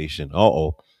motivation.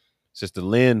 Uh-oh. Sister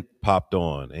Lynn popped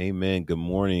on. Amen. Good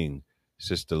morning,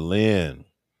 Sister Lynn.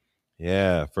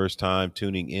 Yeah, first time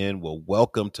tuning in. Well,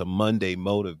 welcome to Monday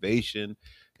Motivation.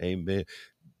 Amen.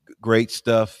 Great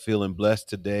stuff. Feeling blessed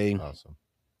today. Awesome.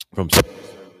 From Sunday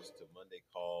service to Monday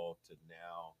call to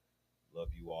now. Love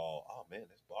you all. Oh man,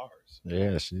 that's bars.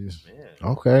 Yeah, she's Man,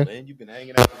 okay. Lynn, you've been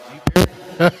hanging out with G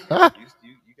Perry.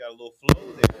 You got a little flow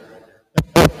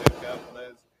there. God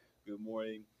bless. Good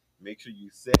morning. Make sure you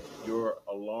set your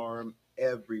alarm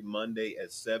every Monday at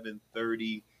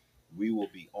 7:30. We will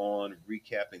be on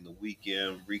recapping the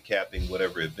weekend, recapping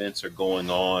whatever events are going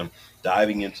on,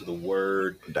 diving into the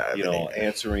word,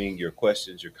 answering your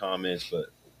questions, your comments. But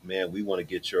man, we want to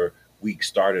get your week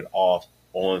started off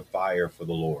on fire for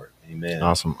the Lord. Amen.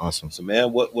 Awesome, awesome. So,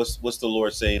 man, what's the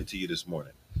Lord saying to you this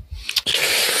morning?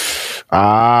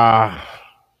 Ah,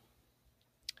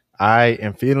 I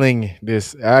am feeling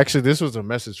this. Actually, this was a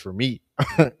message for me.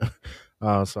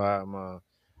 So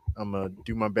I'm gonna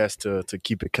do my best to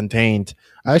keep it contained.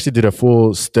 I actually did a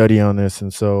full study on this,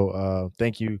 and so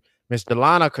thank you, Miss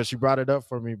Delana, because she brought it up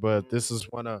for me. But this is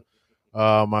one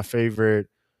of my favorite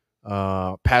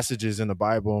passages in the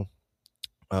Bible.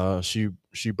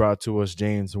 She brought to us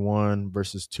James 1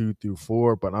 verses 2 through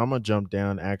 4, but I'm gonna jump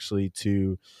down actually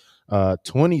to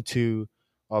 22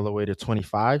 all the way to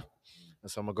 25.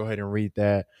 And so I'm gonna go ahead and read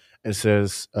that. It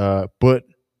says, but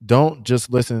don't just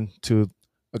listen to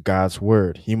God's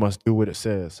word. You must do what it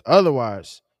says.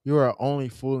 Otherwise, you are only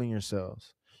fooling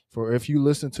yourselves. For if you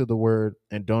listen to the word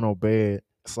and don't obey it,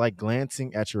 it's like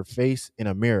glancing at your face in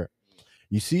a mirror.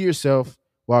 You see yourself,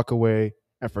 walk away,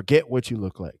 and forget what you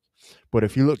look like. But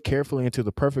if you look carefully into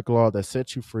the perfect law that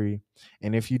sets you free,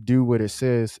 and if you do what it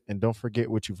says and don't forget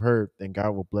what you've heard, then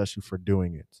God will bless you for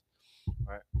doing it.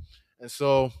 All right. And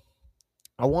so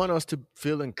I want us to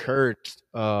feel encouraged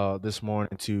this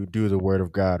morning to do the word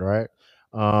of God, right?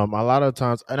 A lot of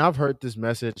times, and I've heard this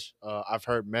message, I've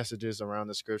heard messages around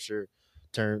the scripture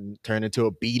turn into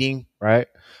a beating, right?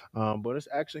 But it's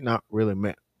actually not really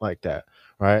meant like that,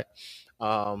 right?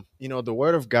 The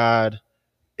word of God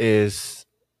is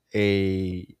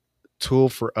a tool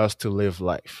for us to live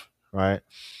life, right?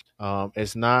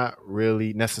 It's not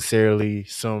really necessarily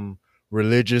some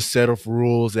religious set of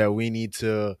rules that we need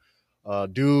to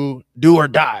do or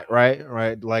die, right?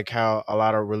 Right, like how a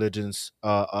lot of religions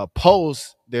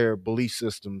oppose their belief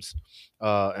systems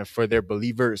and for their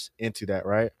believers into that,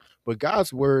 right? But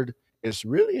God's word is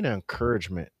really an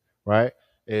encouragement, right?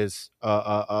 Is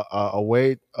a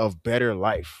way of better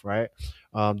life, right?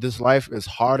 This life is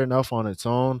hard enough on its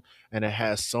own, and it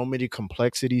has so many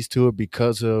complexities to it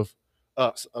because of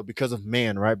us, because of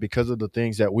man, right? Because of the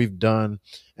things that we've done.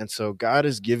 And so God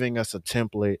is giving us a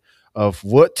template of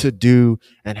what to do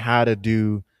and how to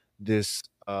do this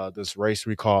race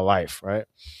we call life, right?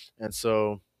 And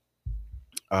so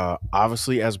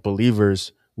obviously as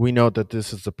believers, we know that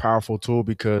this is a powerful tool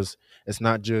because it's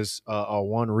not just a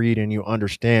one read and you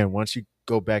understand. Once you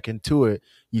go back into it,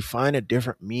 you find a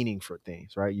different meaning for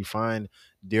things, right? You find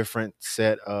different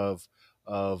set of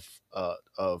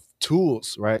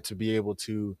tools, right, to be able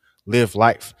to live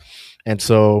life. And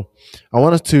so I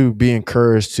want us to be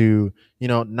encouraged to,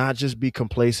 not just be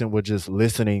complacent with just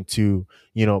listening to,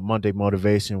 Monday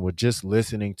motivation, with just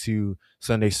listening to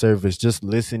Sunday service, just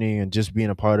listening and just being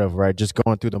a part of, right, just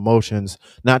going through the motions,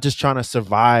 not just trying to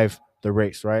survive the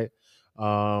race, right?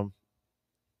 Because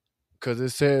it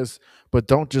says, but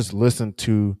don't just listen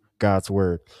to God's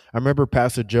word. I remember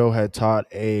Pastor Joe had taught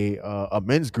a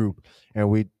men's group, and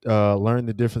we learned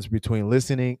the difference between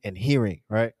listening and hearing,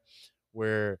 right?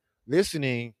 Where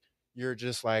listening, you're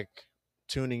just like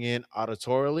tuning in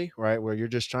auditorily, right? Where you're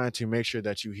just trying to make sure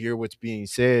that you hear what's being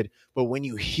said. But when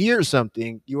you hear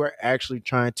something, you are actually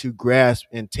trying to grasp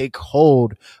and take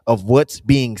hold of what's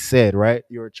being said, right?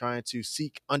 You're trying to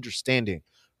seek understanding,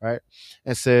 right?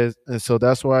 And so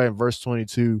that's why in verse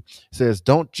 22 it says,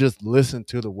 don't just listen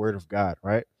to the word of God,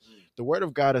 right? The word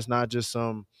of God is not just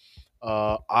some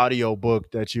audio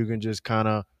book that you can just kind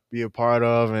of be a part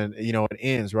of and it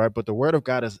ends, right? But the word of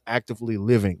God is actively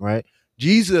living, right?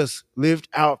 Jesus lived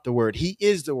out the word. He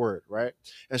is the word, right?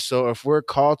 And so if we're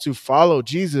called to follow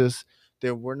Jesus,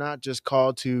 then we're not just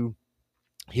called to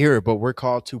hear it, but we're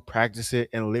called to practice it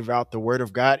and live out the word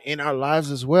of God in our lives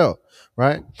as well,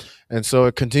 right? And so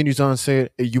it continues on saying,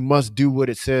 you must do what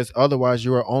it says, otherwise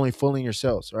you are only fooling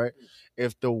yourselves, right?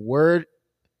 If the word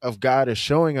of God is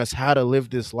showing us how to live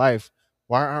this life,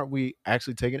 why aren't we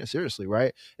actually taking it seriously,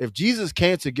 right? If Jesus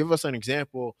came to give us an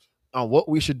example on what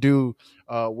we should do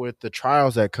with the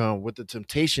trials that come, with the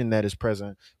temptation that is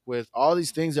present, with all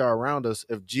these things that are around us,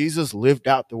 if Jesus lived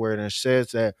out the word and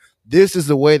says that this is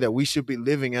the way that we should be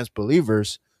living as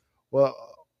believers, well,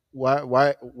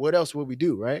 what else would we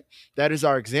do, right? That is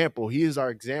our example. He is our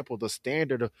example, the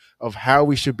standard of how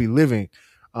we should be living.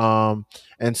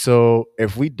 And so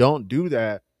if we don't do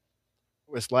that,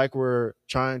 it's like we're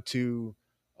trying to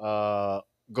uh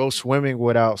go swimming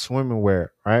without swimming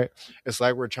wear, right? It's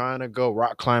like we're trying to go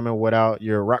rock climbing without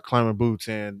your rock climbing boots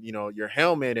and your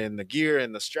helmet and the gear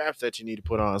and the straps that you need to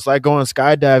put on. It's like going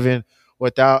skydiving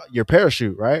without your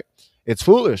parachute, right? It's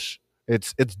foolish.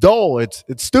 It's dull. It's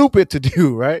stupid to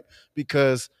do, right?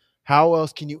 Because how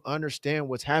else can you understand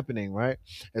what's happening, right?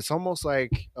 It's almost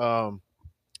like I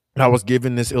was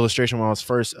given this illustration when I was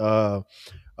first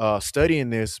studying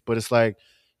this, but it's like,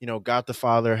 God the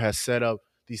Father has set up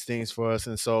these things for us.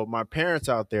 And so my parents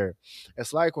out there,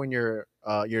 it's like when your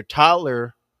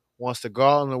toddler wants to go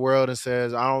out in the world and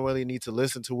says, I don't really need to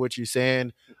listen to what you're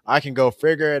saying. I can go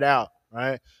figure it out,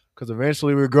 right? Because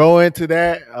eventually we grow into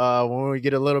that when we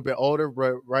get a little bit older,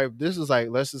 but right, this is like,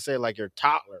 let's just say like your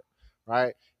toddler,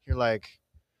 right? You're like,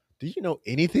 do you know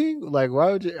anything? Like,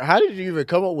 why would you? How did you even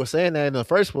come up with saying that in the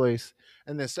first place?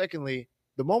 And then, secondly,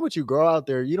 the moment you grow out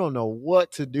there, you don't know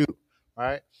what to do,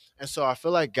 right? And so, I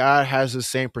feel like God has the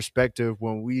same perspective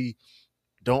when we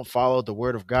don't follow the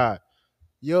word of God.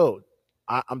 Yo,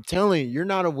 I'm telling you, you're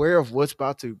not aware of what's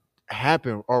about to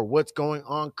happen or what's going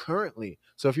on currently.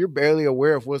 So if you're barely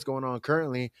aware of what's going on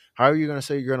currently, how are you going to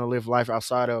say you're going to live life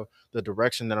outside of the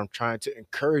direction that I'm trying to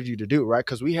encourage you to do, right?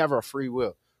 Because we have our free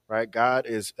will, right? God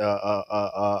is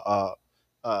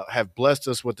have blessed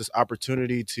us with this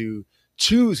opportunity to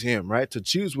choose Him, right? To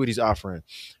choose what He's offering.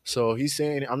 So He's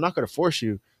saying, I'm not going to force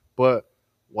you, but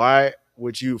why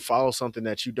would you follow something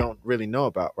that you don't really know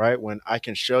about, right? When I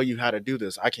can show you how to do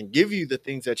this, I can give you the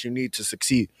things that you need to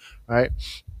succeed, right?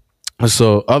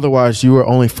 So otherwise, you are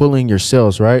only fooling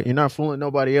yourselves, right? You're not fooling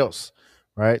nobody else,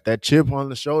 right? That chip on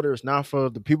the shoulder is not for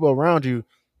the people around you,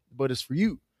 but it's for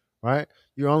you, right?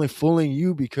 You're only fooling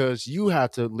you because you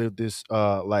have to live this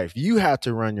life. You have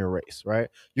to run your race, right?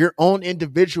 Your own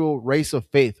individual race of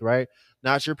faith, right?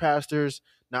 Not your pastors,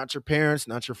 not your parents,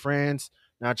 not your friends,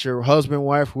 not your husband,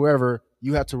 wife, whoever.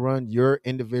 You have to run your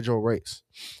individual race,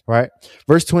 right?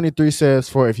 Verse 23 says,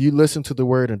 for if you listen to the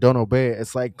word and don't obey it,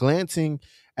 it's like glancing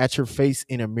at your face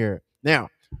in a mirror. Now,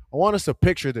 I want us to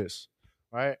picture this,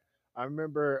 right? I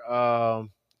remember,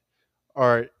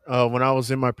 when I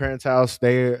was in my parents' house,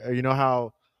 they, you know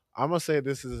how I'm gonna say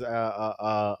this is,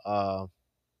 I'm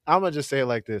gonna just say it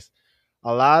like this: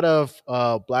 a lot of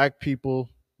black people,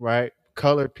 right?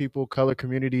 Colored people, colored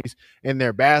communities in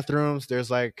their bathrooms.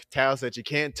 There's like towels that you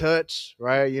can't touch,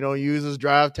 right? You don't use as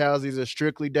drive towels. These are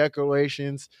strictly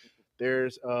decorations.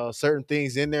 There's certain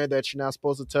things in there that you're not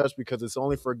supposed to touch because it's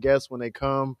only for guests when they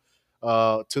come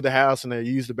to the house and they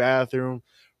use the bathroom,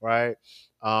 right?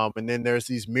 And then there's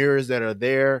these mirrors that are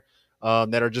there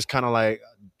that are just kind of like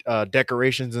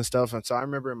decorations and stuff. And so I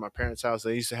remember in my parents' house,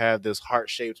 they used to have this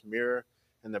heart shaped mirror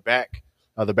in the back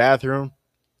of the bathroom,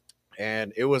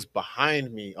 and it was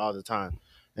behind me all the time.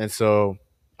 And so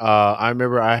I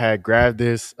remember I had grabbed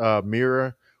this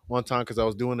mirror one time because I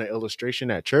was doing an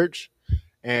illustration at church,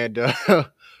 and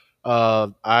I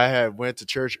had went to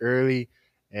church early,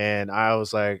 and I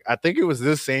was like, I think it was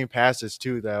this same passage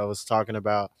too that I was talking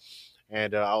about,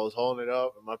 and I was holding it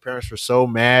up, and my parents were so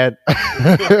mad.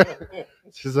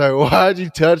 She's like, "Why'd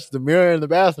you touch the mirror in the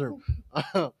bathroom?"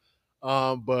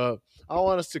 But I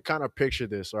want us to kind of picture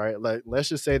this, right? Like, let's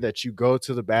just say that you go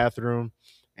to the bathroom,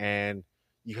 and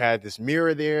you had this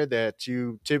mirror there that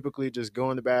you typically just go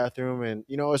in the bathroom, and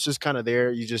it's just kind of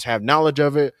there. You just have knowledge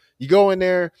of it. You go in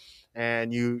there,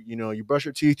 and you brush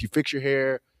your teeth, you fix your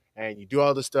hair, and you do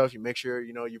all this stuff. You make sure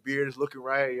your beard is looking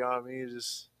right. You know what I mean?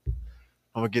 Just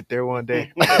I'm gonna get there one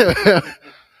day.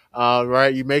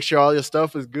 Right? You make sure all your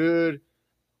stuff is good,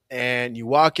 and you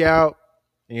walk out,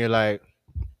 and you're like,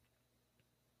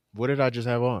 "What did I just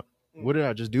have on? What did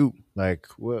I just do? Like,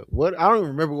 what? What? I don't even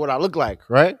remember what I look like,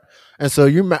 right?" And so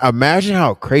you imagine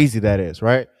how crazy that is,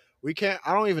 right? We can't.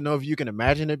 I don't even know if you can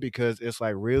imagine it because it's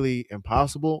like really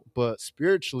impossible. But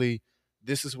spiritually,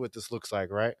 this is what this looks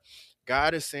like, right?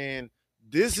 God is saying,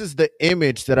 "This is the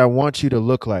image that I want you to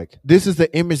look like. This is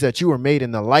the image that you were made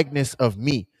in the likeness of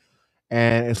me."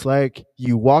 And it's like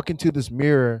you walk into this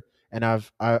mirror, and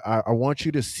I want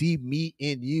you to see me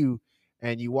in you,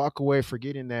 and you walk away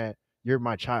forgetting that you're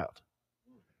my child,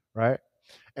 right?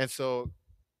 And so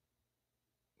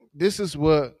this is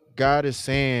what God is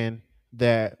saying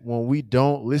that when we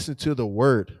don't listen to the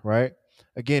word, right?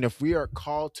 Again, if we are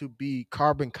called to be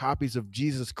carbon copies of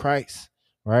Jesus Christ,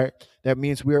 right? That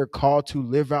means we are called to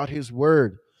live out his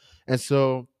word. And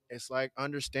so it's like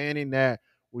understanding that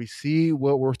we see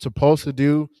what we're supposed to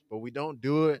do, but we don't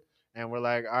do it. And we're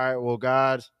like, all right, well,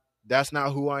 God, that's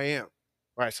not who I am.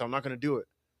 Right. So I'm not going to do it.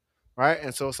 Right.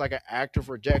 And so it's like an act of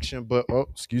rejection, but, oh,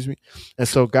 excuse me. And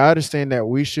so God is saying that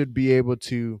we should be able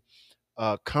to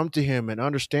come to him and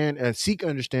understand and seek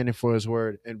understanding for his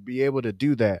word and be able to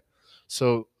do that.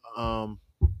 So,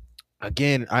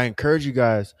 again, I encourage you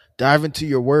guys, dive into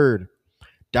your word,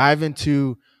 dive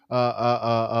into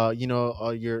your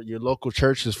local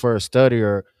churches for a study,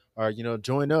 or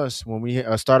join us when we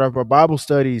start up our Bible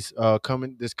studies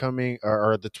coming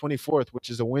or the 24th, which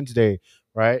is a Wednesday,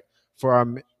 right? For our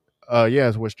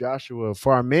yes, with Joshua.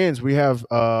 For our men's, we have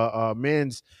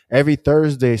men's every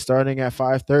Thursday starting at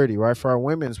 5:30, right? For our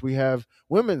women's, we have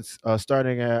women's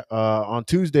starting at on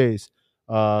Tuesdays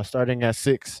starting at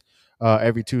 6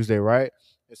 every Tuesday, right?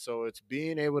 And so it's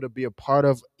being able to be a part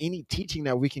of any teaching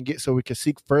that we can get so we can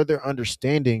seek further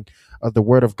understanding of the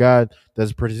word of God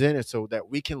that's presented so that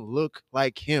we can look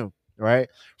like him, right?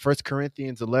 First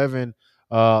Corinthians 11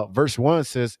 verse 1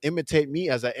 says, imitate me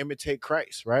as I imitate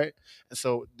Christ, right? And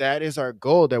so that is our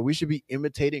goal, that we should be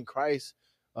imitating Christ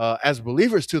as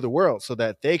believers to the world so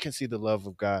that they can see the love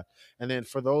of God. And then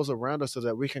for those around us so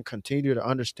that we can continue to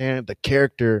understand the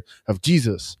character of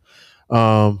Jesus.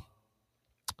 Um,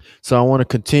 so I want to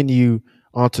continue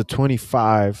on to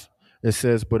 25. It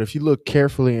says, but if you look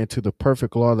carefully into the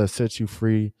perfect law that sets you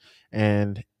free,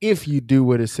 and if you do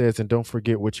what it says and don't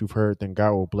forget what you've heard, then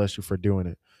God will bless you for doing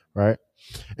it. Right.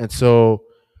 And so,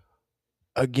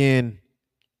 again,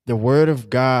 the word of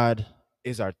God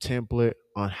is our template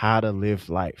on how to live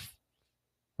life.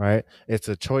 Right. It's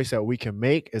a choice that we can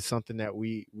make. It's something that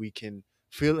we can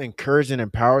feel encouraged and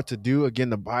empowered to do. Again,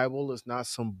 the Bible is not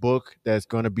some book that's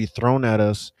going to be thrown at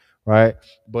us, right?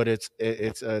 But it's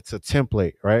a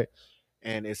template, right?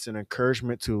 And it's an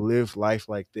encouragement to live life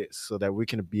like this so that we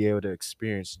can be able to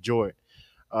experience joy.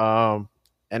 Um,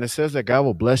 and it says that God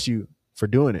will bless you for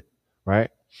doing it, right?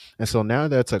 And so now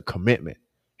that's a commitment.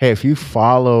 Hey, if you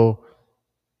follow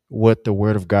what the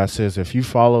word of God says, if you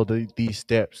follow these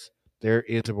steps, there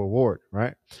is a reward,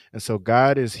 right? And so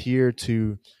God is here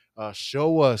to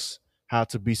show us how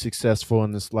to be successful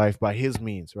in this life by his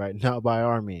means, right? Not by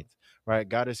our means, right?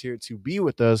 God is here to be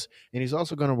with us, and he's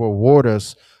also going to reward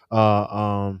us uh,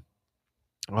 um,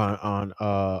 on on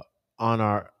uh, on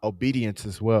our obedience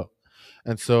as well.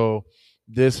 And so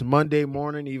this Monday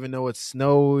morning, even though it's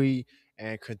snowy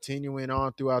and continuing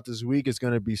on throughout this week, it's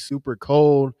going to be super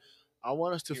cold. I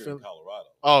want us to Here feel. in Colorado.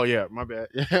 Oh yeah, my bad.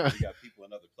 Yeah, We got people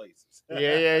in other places.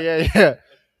 yeah.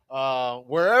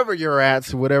 Wherever you're at,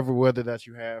 so whatever weather that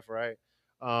you have, right?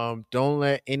 Don't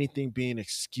let anything be an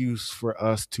excuse for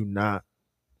us to not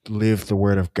live the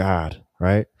word of God,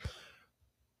 right?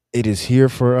 It is here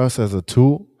for us as a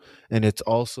tool, and it's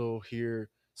also here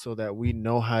so that we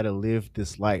know how to live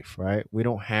this life, right? We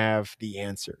don't have the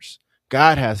answers.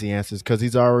 God has the answers because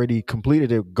he's already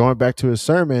completed it. Going back to his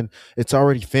sermon, it's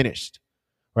already finished,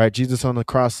 right? Jesus on the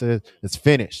cross said it's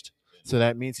finished. So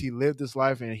that means he lived this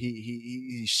life, and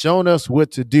he's shown us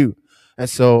what to do. And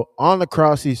so on the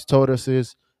cross, he's told us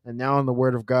this, and now in the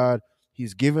word of God,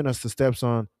 he's given us the steps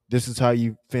on this is how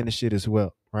you finish it as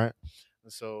well, right?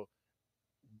 And so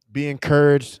be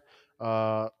encouraged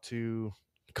to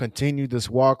continue this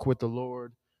walk with the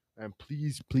Lord, and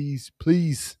please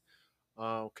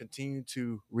continue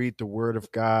to read the Word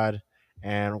of God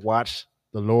and watch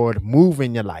the Lord move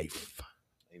in your life.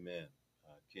 Amen.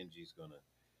 Kenji's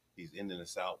he's ending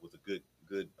us out with a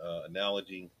good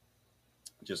analogy.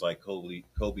 Just like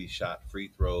Kobe shot free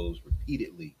throws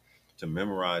repeatedly to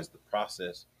memorize the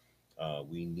process.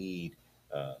 We need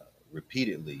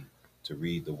repeatedly to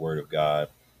read the Word of God.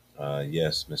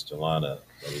 Yes, Mr. Lana,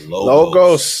 the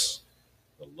Logos.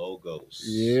 the logos.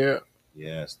 Yeah.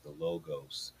 Yes, the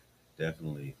logos,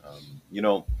 definitely.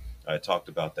 I talked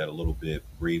about that a little bit.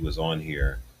 Bree was on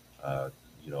here. Uh,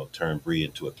 turned Bree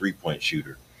into a 3-point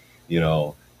shooter. You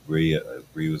know, Bree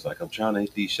was like, "I'm trying to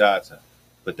hit these shots."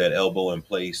 Put that elbow in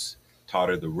place. Taught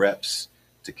her the reps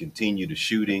to continue the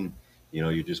shooting.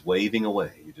 You're just waving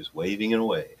away. You're just waving it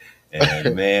away.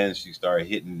 And man, she started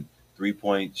hitting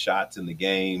 3-point shots in the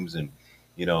games, and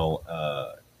you know,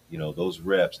 uh, those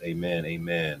reps. Amen,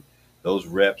 amen. Those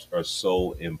reps are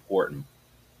so important.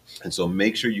 And so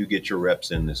make sure you get your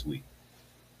reps in this week.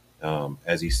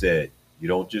 As he said, you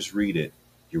don't just read it,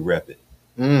 you rep it.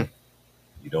 Mm.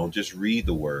 You don't just read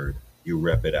the word, you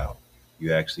rep it out.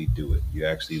 You actually do it. You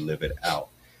actually live it out.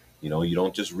 You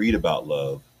don't just read about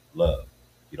love, love.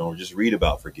 You don't just read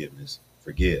about forgiveness,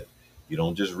 forgive. You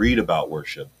don't just read about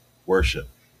worship, worship.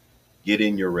 Get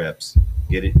in your reps,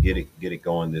 get it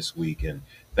going this week. And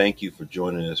thank you for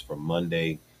joining us for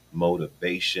Monday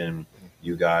Motivation.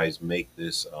 You guys make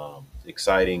this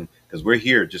exciting because we're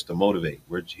here just to motivate.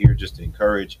 We're here just to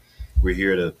encourage. We're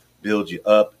here to build you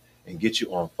up and get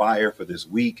you on fire for this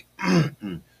week.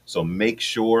 So make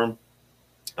sure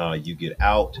you get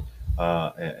out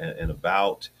and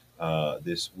about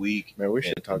this week. Man, we should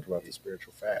have And, talked about the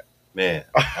spiritual fat. man,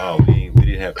 oh, we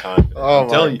didn't have time for that. Oh I'm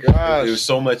telling you, gosh. there was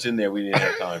so much in there. We didn't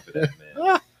have time for that,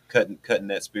 man. Cutting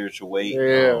that spiritual weight. Yeah.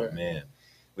 Oh man,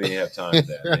 we didn't have time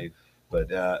for that,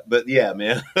 man. But yeah,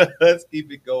 man, let's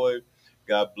keep it going.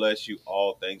 God bless you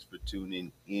all. Thanks for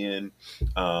tuning in.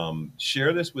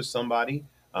 Share this with somebody.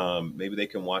 Maybe they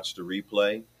can watch the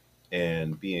replay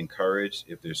and be encouraged.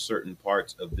 If there's certain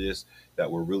parts of this that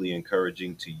were really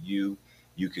encouraging to you,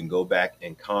 you can go back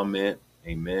and comment.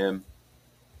 Amen.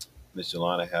 Miss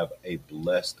Yolanda, have a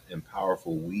blessed and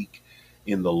powerful week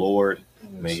in the Lord.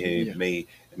 May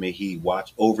He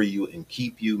watch over you and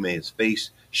keep you. May His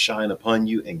face shine upon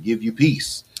you and give you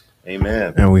peace.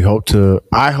 Amen. And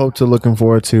I hope to looking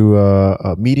forward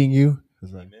to meeting you.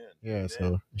 Amen. Yeah. Amen.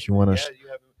 So if you want to, Yeah, you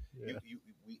have.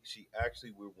 She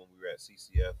actually, when we were at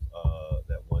CCF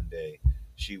that one day,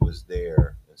 she was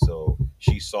there, and so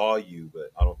she saw you,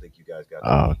 but I don't think you guys got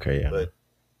to meet. okay, yeah. But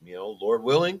Lord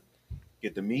willing,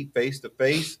 get to meet face to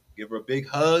face, give her a big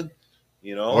hug,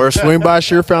 Or swing by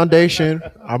Sheer Foundation.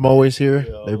 I'm always here.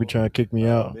 They be trying to kick me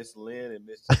out. Miss Lynn and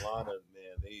Miss Talana,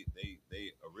 man,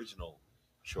 they original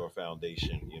Shore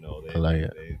Foundation. I like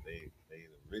it. They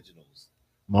originals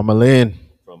Mama Lynn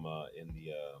from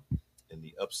in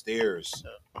the upstairs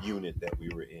unit that we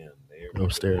were in. They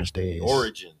upstairs the days.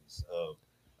 origins of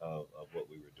what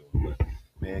we were doing. But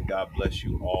man, God bless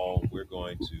you all. We're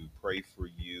going to pray for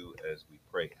you as we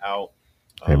pray out.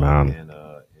 Amen. And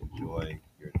enjoy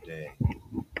your day.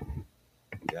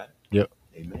 Got it? Yep.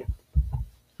 Amen.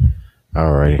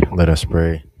 All right, let us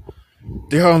pray.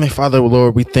 Dear Heavenly Father,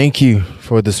 Lord, we thank you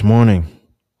for this morning.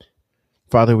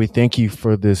 Father, we thank you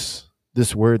for this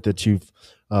word that you've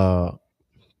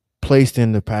placed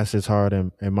in the pastor's heart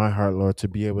and my heart, Lord, to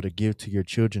be able to give to your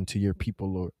children, to your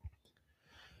people, Lord.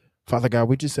 Father God,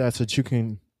 we just ask that you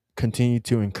can continue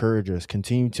to encourage us,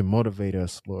 continue to motivate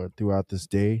us, Lord, throughout this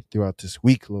day, throughout this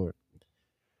week, Lord.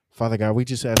 Father God, we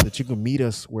just ask that you can meet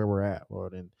us where we're at,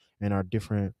 Lord, in our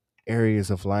different areas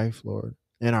of life, Lord,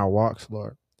 in our walks,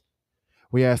 Lord.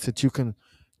 We ask that you can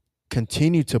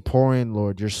continue to pour in,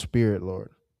 Lord, your spirit,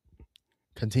 Lord.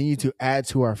 Continue to add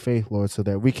to our faith, Lord, so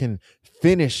that we can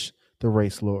finish the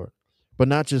race, Lord. But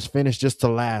not just finish, just to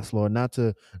last, Lord. Not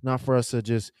for us to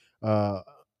just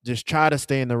try to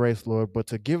stay in the race, Lord, but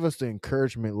to give us the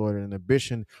encouragement, Lord, and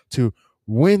ambition to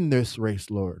win this race,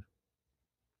 Lord,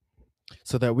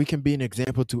 so that we can be an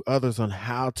example to others on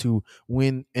how to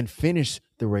win and finish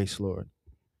the race, Lord.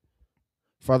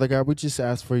 Father God, we just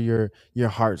ask for your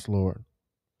hearts, Lord.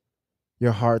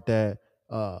 Your heart that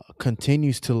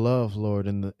continues to love, Lord,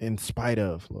 in spite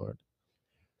of, Lord.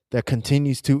 That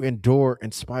continues to endure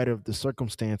in spite of the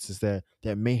circumstances that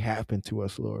may happen to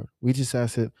us, Lord. We just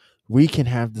ask that we can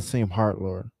have the same heart,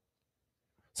 Lord,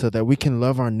 so that we can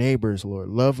love our neighbors, Lord,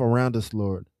 love around us,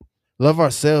 Lord, love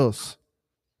ourselves,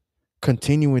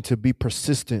 continuing to be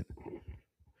persistent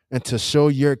and to show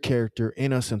your character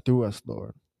in us and through us,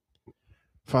 Lord.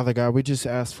 Father God, we just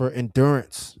ask for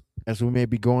endurance as we may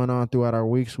be going on throughout our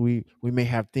weeks. We may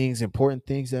have important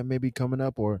things that may be coming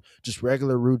up, or just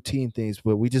regular routine things,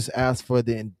 but we just ask for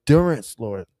the endurance,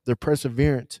 Lord, the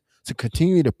perseverance to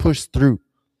continue to push through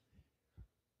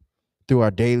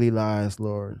our daily lives,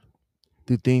 Lord,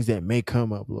 through things that may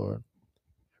come up, Lord.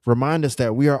 Remind us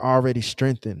that we are already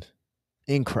strengthened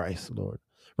in Christ, Lord.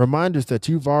 Remind us that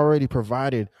you've already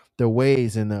provided the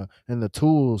ways and the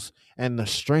tools and the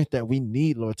strength that we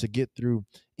need, Lord, to get through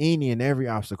any and every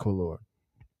obstacle, Lord.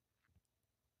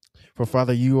 For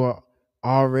Father, you are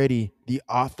already the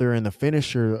author and the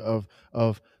finisher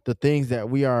of the things that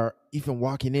we are even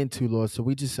walking into, Lord. So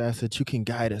we just ask that you can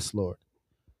guide us, Lord,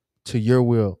 to your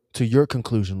will, to your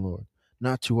conclusion, Lord,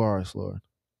 not to ours, Lord.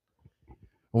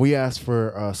 We ask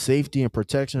for safety and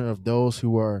protection of those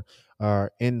who are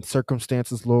in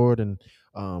circumstances, Lord, and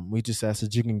we just ask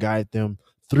that you can guide them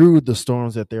through the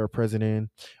storms that they are present in.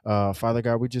 Father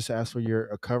God, we just ask for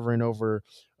your covering over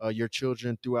your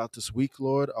children throughout this week,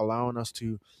 Lord, allowing us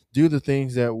to do the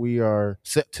things that we are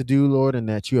set to do, Lord, and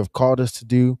that you have called us to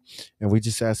do. And we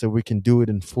just ask that we can do it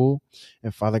in full.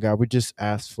 And Father God, we just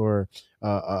ask for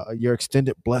your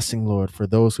extended blessing, Lord, for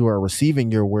those who are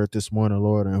receiving your word this morning,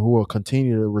 Lord, and who will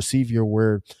continue to receive your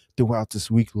word throughout this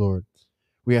week, Lord.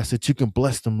 We ask that you can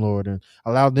bless them, Lord, and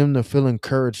allow them to feel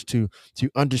encouraged to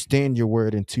understand your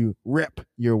word and to rep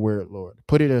your word, Lord.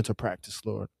 Put it into practice,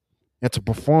 Lord, and to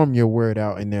perform your word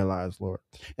out in their lives, Lord,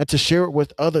 and to share it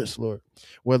with others, Lord,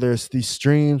 whether it's these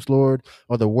streams, Lord,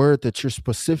 or the word that you're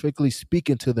specifically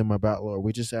speaking to them about, Lord.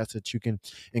 We just ask that you can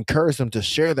encourage them to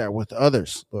share that with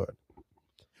others, Lord.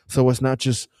 So it's not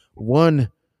just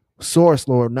one source,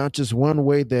 Lord, not just one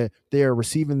way that they are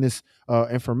receiving this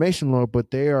information, Lord, but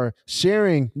they are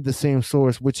sharing the same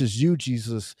source, which is you,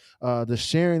 Jesus, the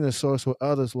sharing the source with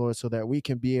others, Lord, so that we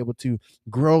can be able to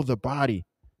grow the body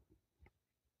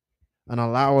and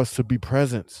allow us to be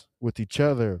present with each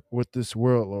other, with this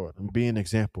world, Lord, and be an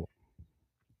example.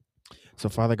 So,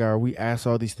 Father God, we ask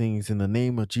all these things in the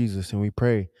name of Jesus, and we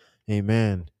pray,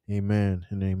 amen, amen,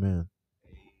 and amen.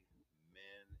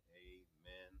 Amen.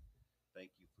 Amen.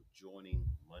 Thank you for joining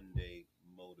Monday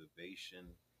Motivation.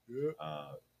 Yeah.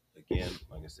 Again,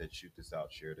 like I said, shoot this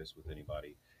out, share this with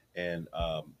anybody. And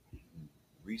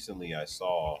recently I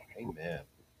saw, amen,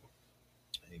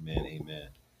 amen, amen,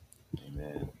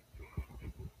 amen.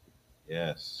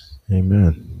 Yes,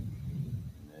 Amen.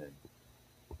 amen.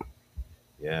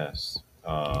 Yes.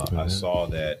 I Amen. saw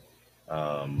that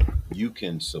you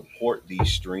can support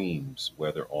these streams,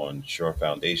 whether on Shore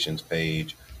Foundation's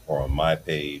page or on my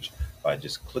page, by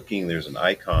just clicking. There's an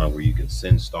icon where you can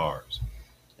send stars.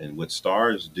 And what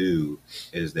stars do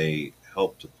is they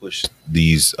help to push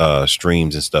these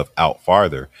streams and stuff out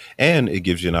farther. And it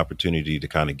gives you an opportunity to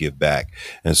kind of give back.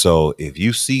 And so if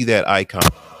you see that icon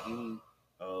on any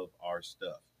of our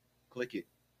stuff, click it,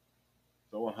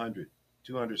 throw 100,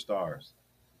 200 stars.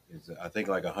 I think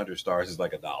like 100 stars is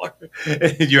like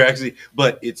 $1. You're actually,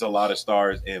 but it's a lot of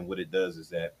stars. And what it does is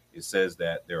that it says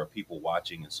that there are people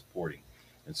watching and supporting.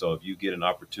 And so if you get an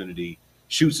opportunity,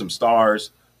 shoot some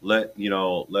stars. Let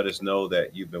us know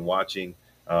that you've been watching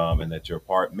and that you're a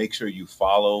part. Make sure you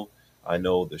follow. I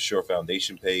know the Sure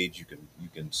Foundation page. You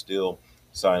can still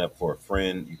sign up for a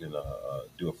friend. You can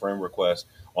do a friend request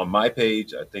on my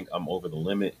page. I think I'm over the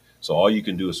limit, so all you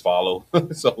can do is follow.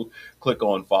 So click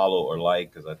on follow or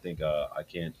like, because I think I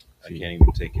can't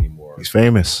even take any more He's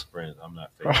famous. friends. I'm not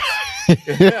famous.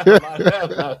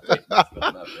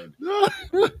 I'm not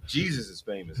famous. Jesus is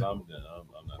famous. I'm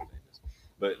not famous.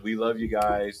 But we love you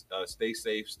guys. Stay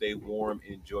safe, stay warm,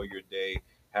 enjoy your day.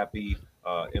 Happy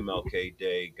MLK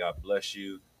Day. God bless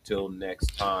you. Till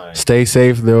next time. Stay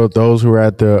safe, though. Those who are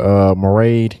at the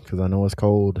parade, because I know it's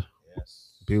cold.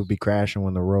 Yes. People be crashing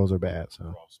when the roads are bad.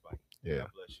 So Frostbite. yeah. God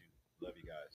bless you.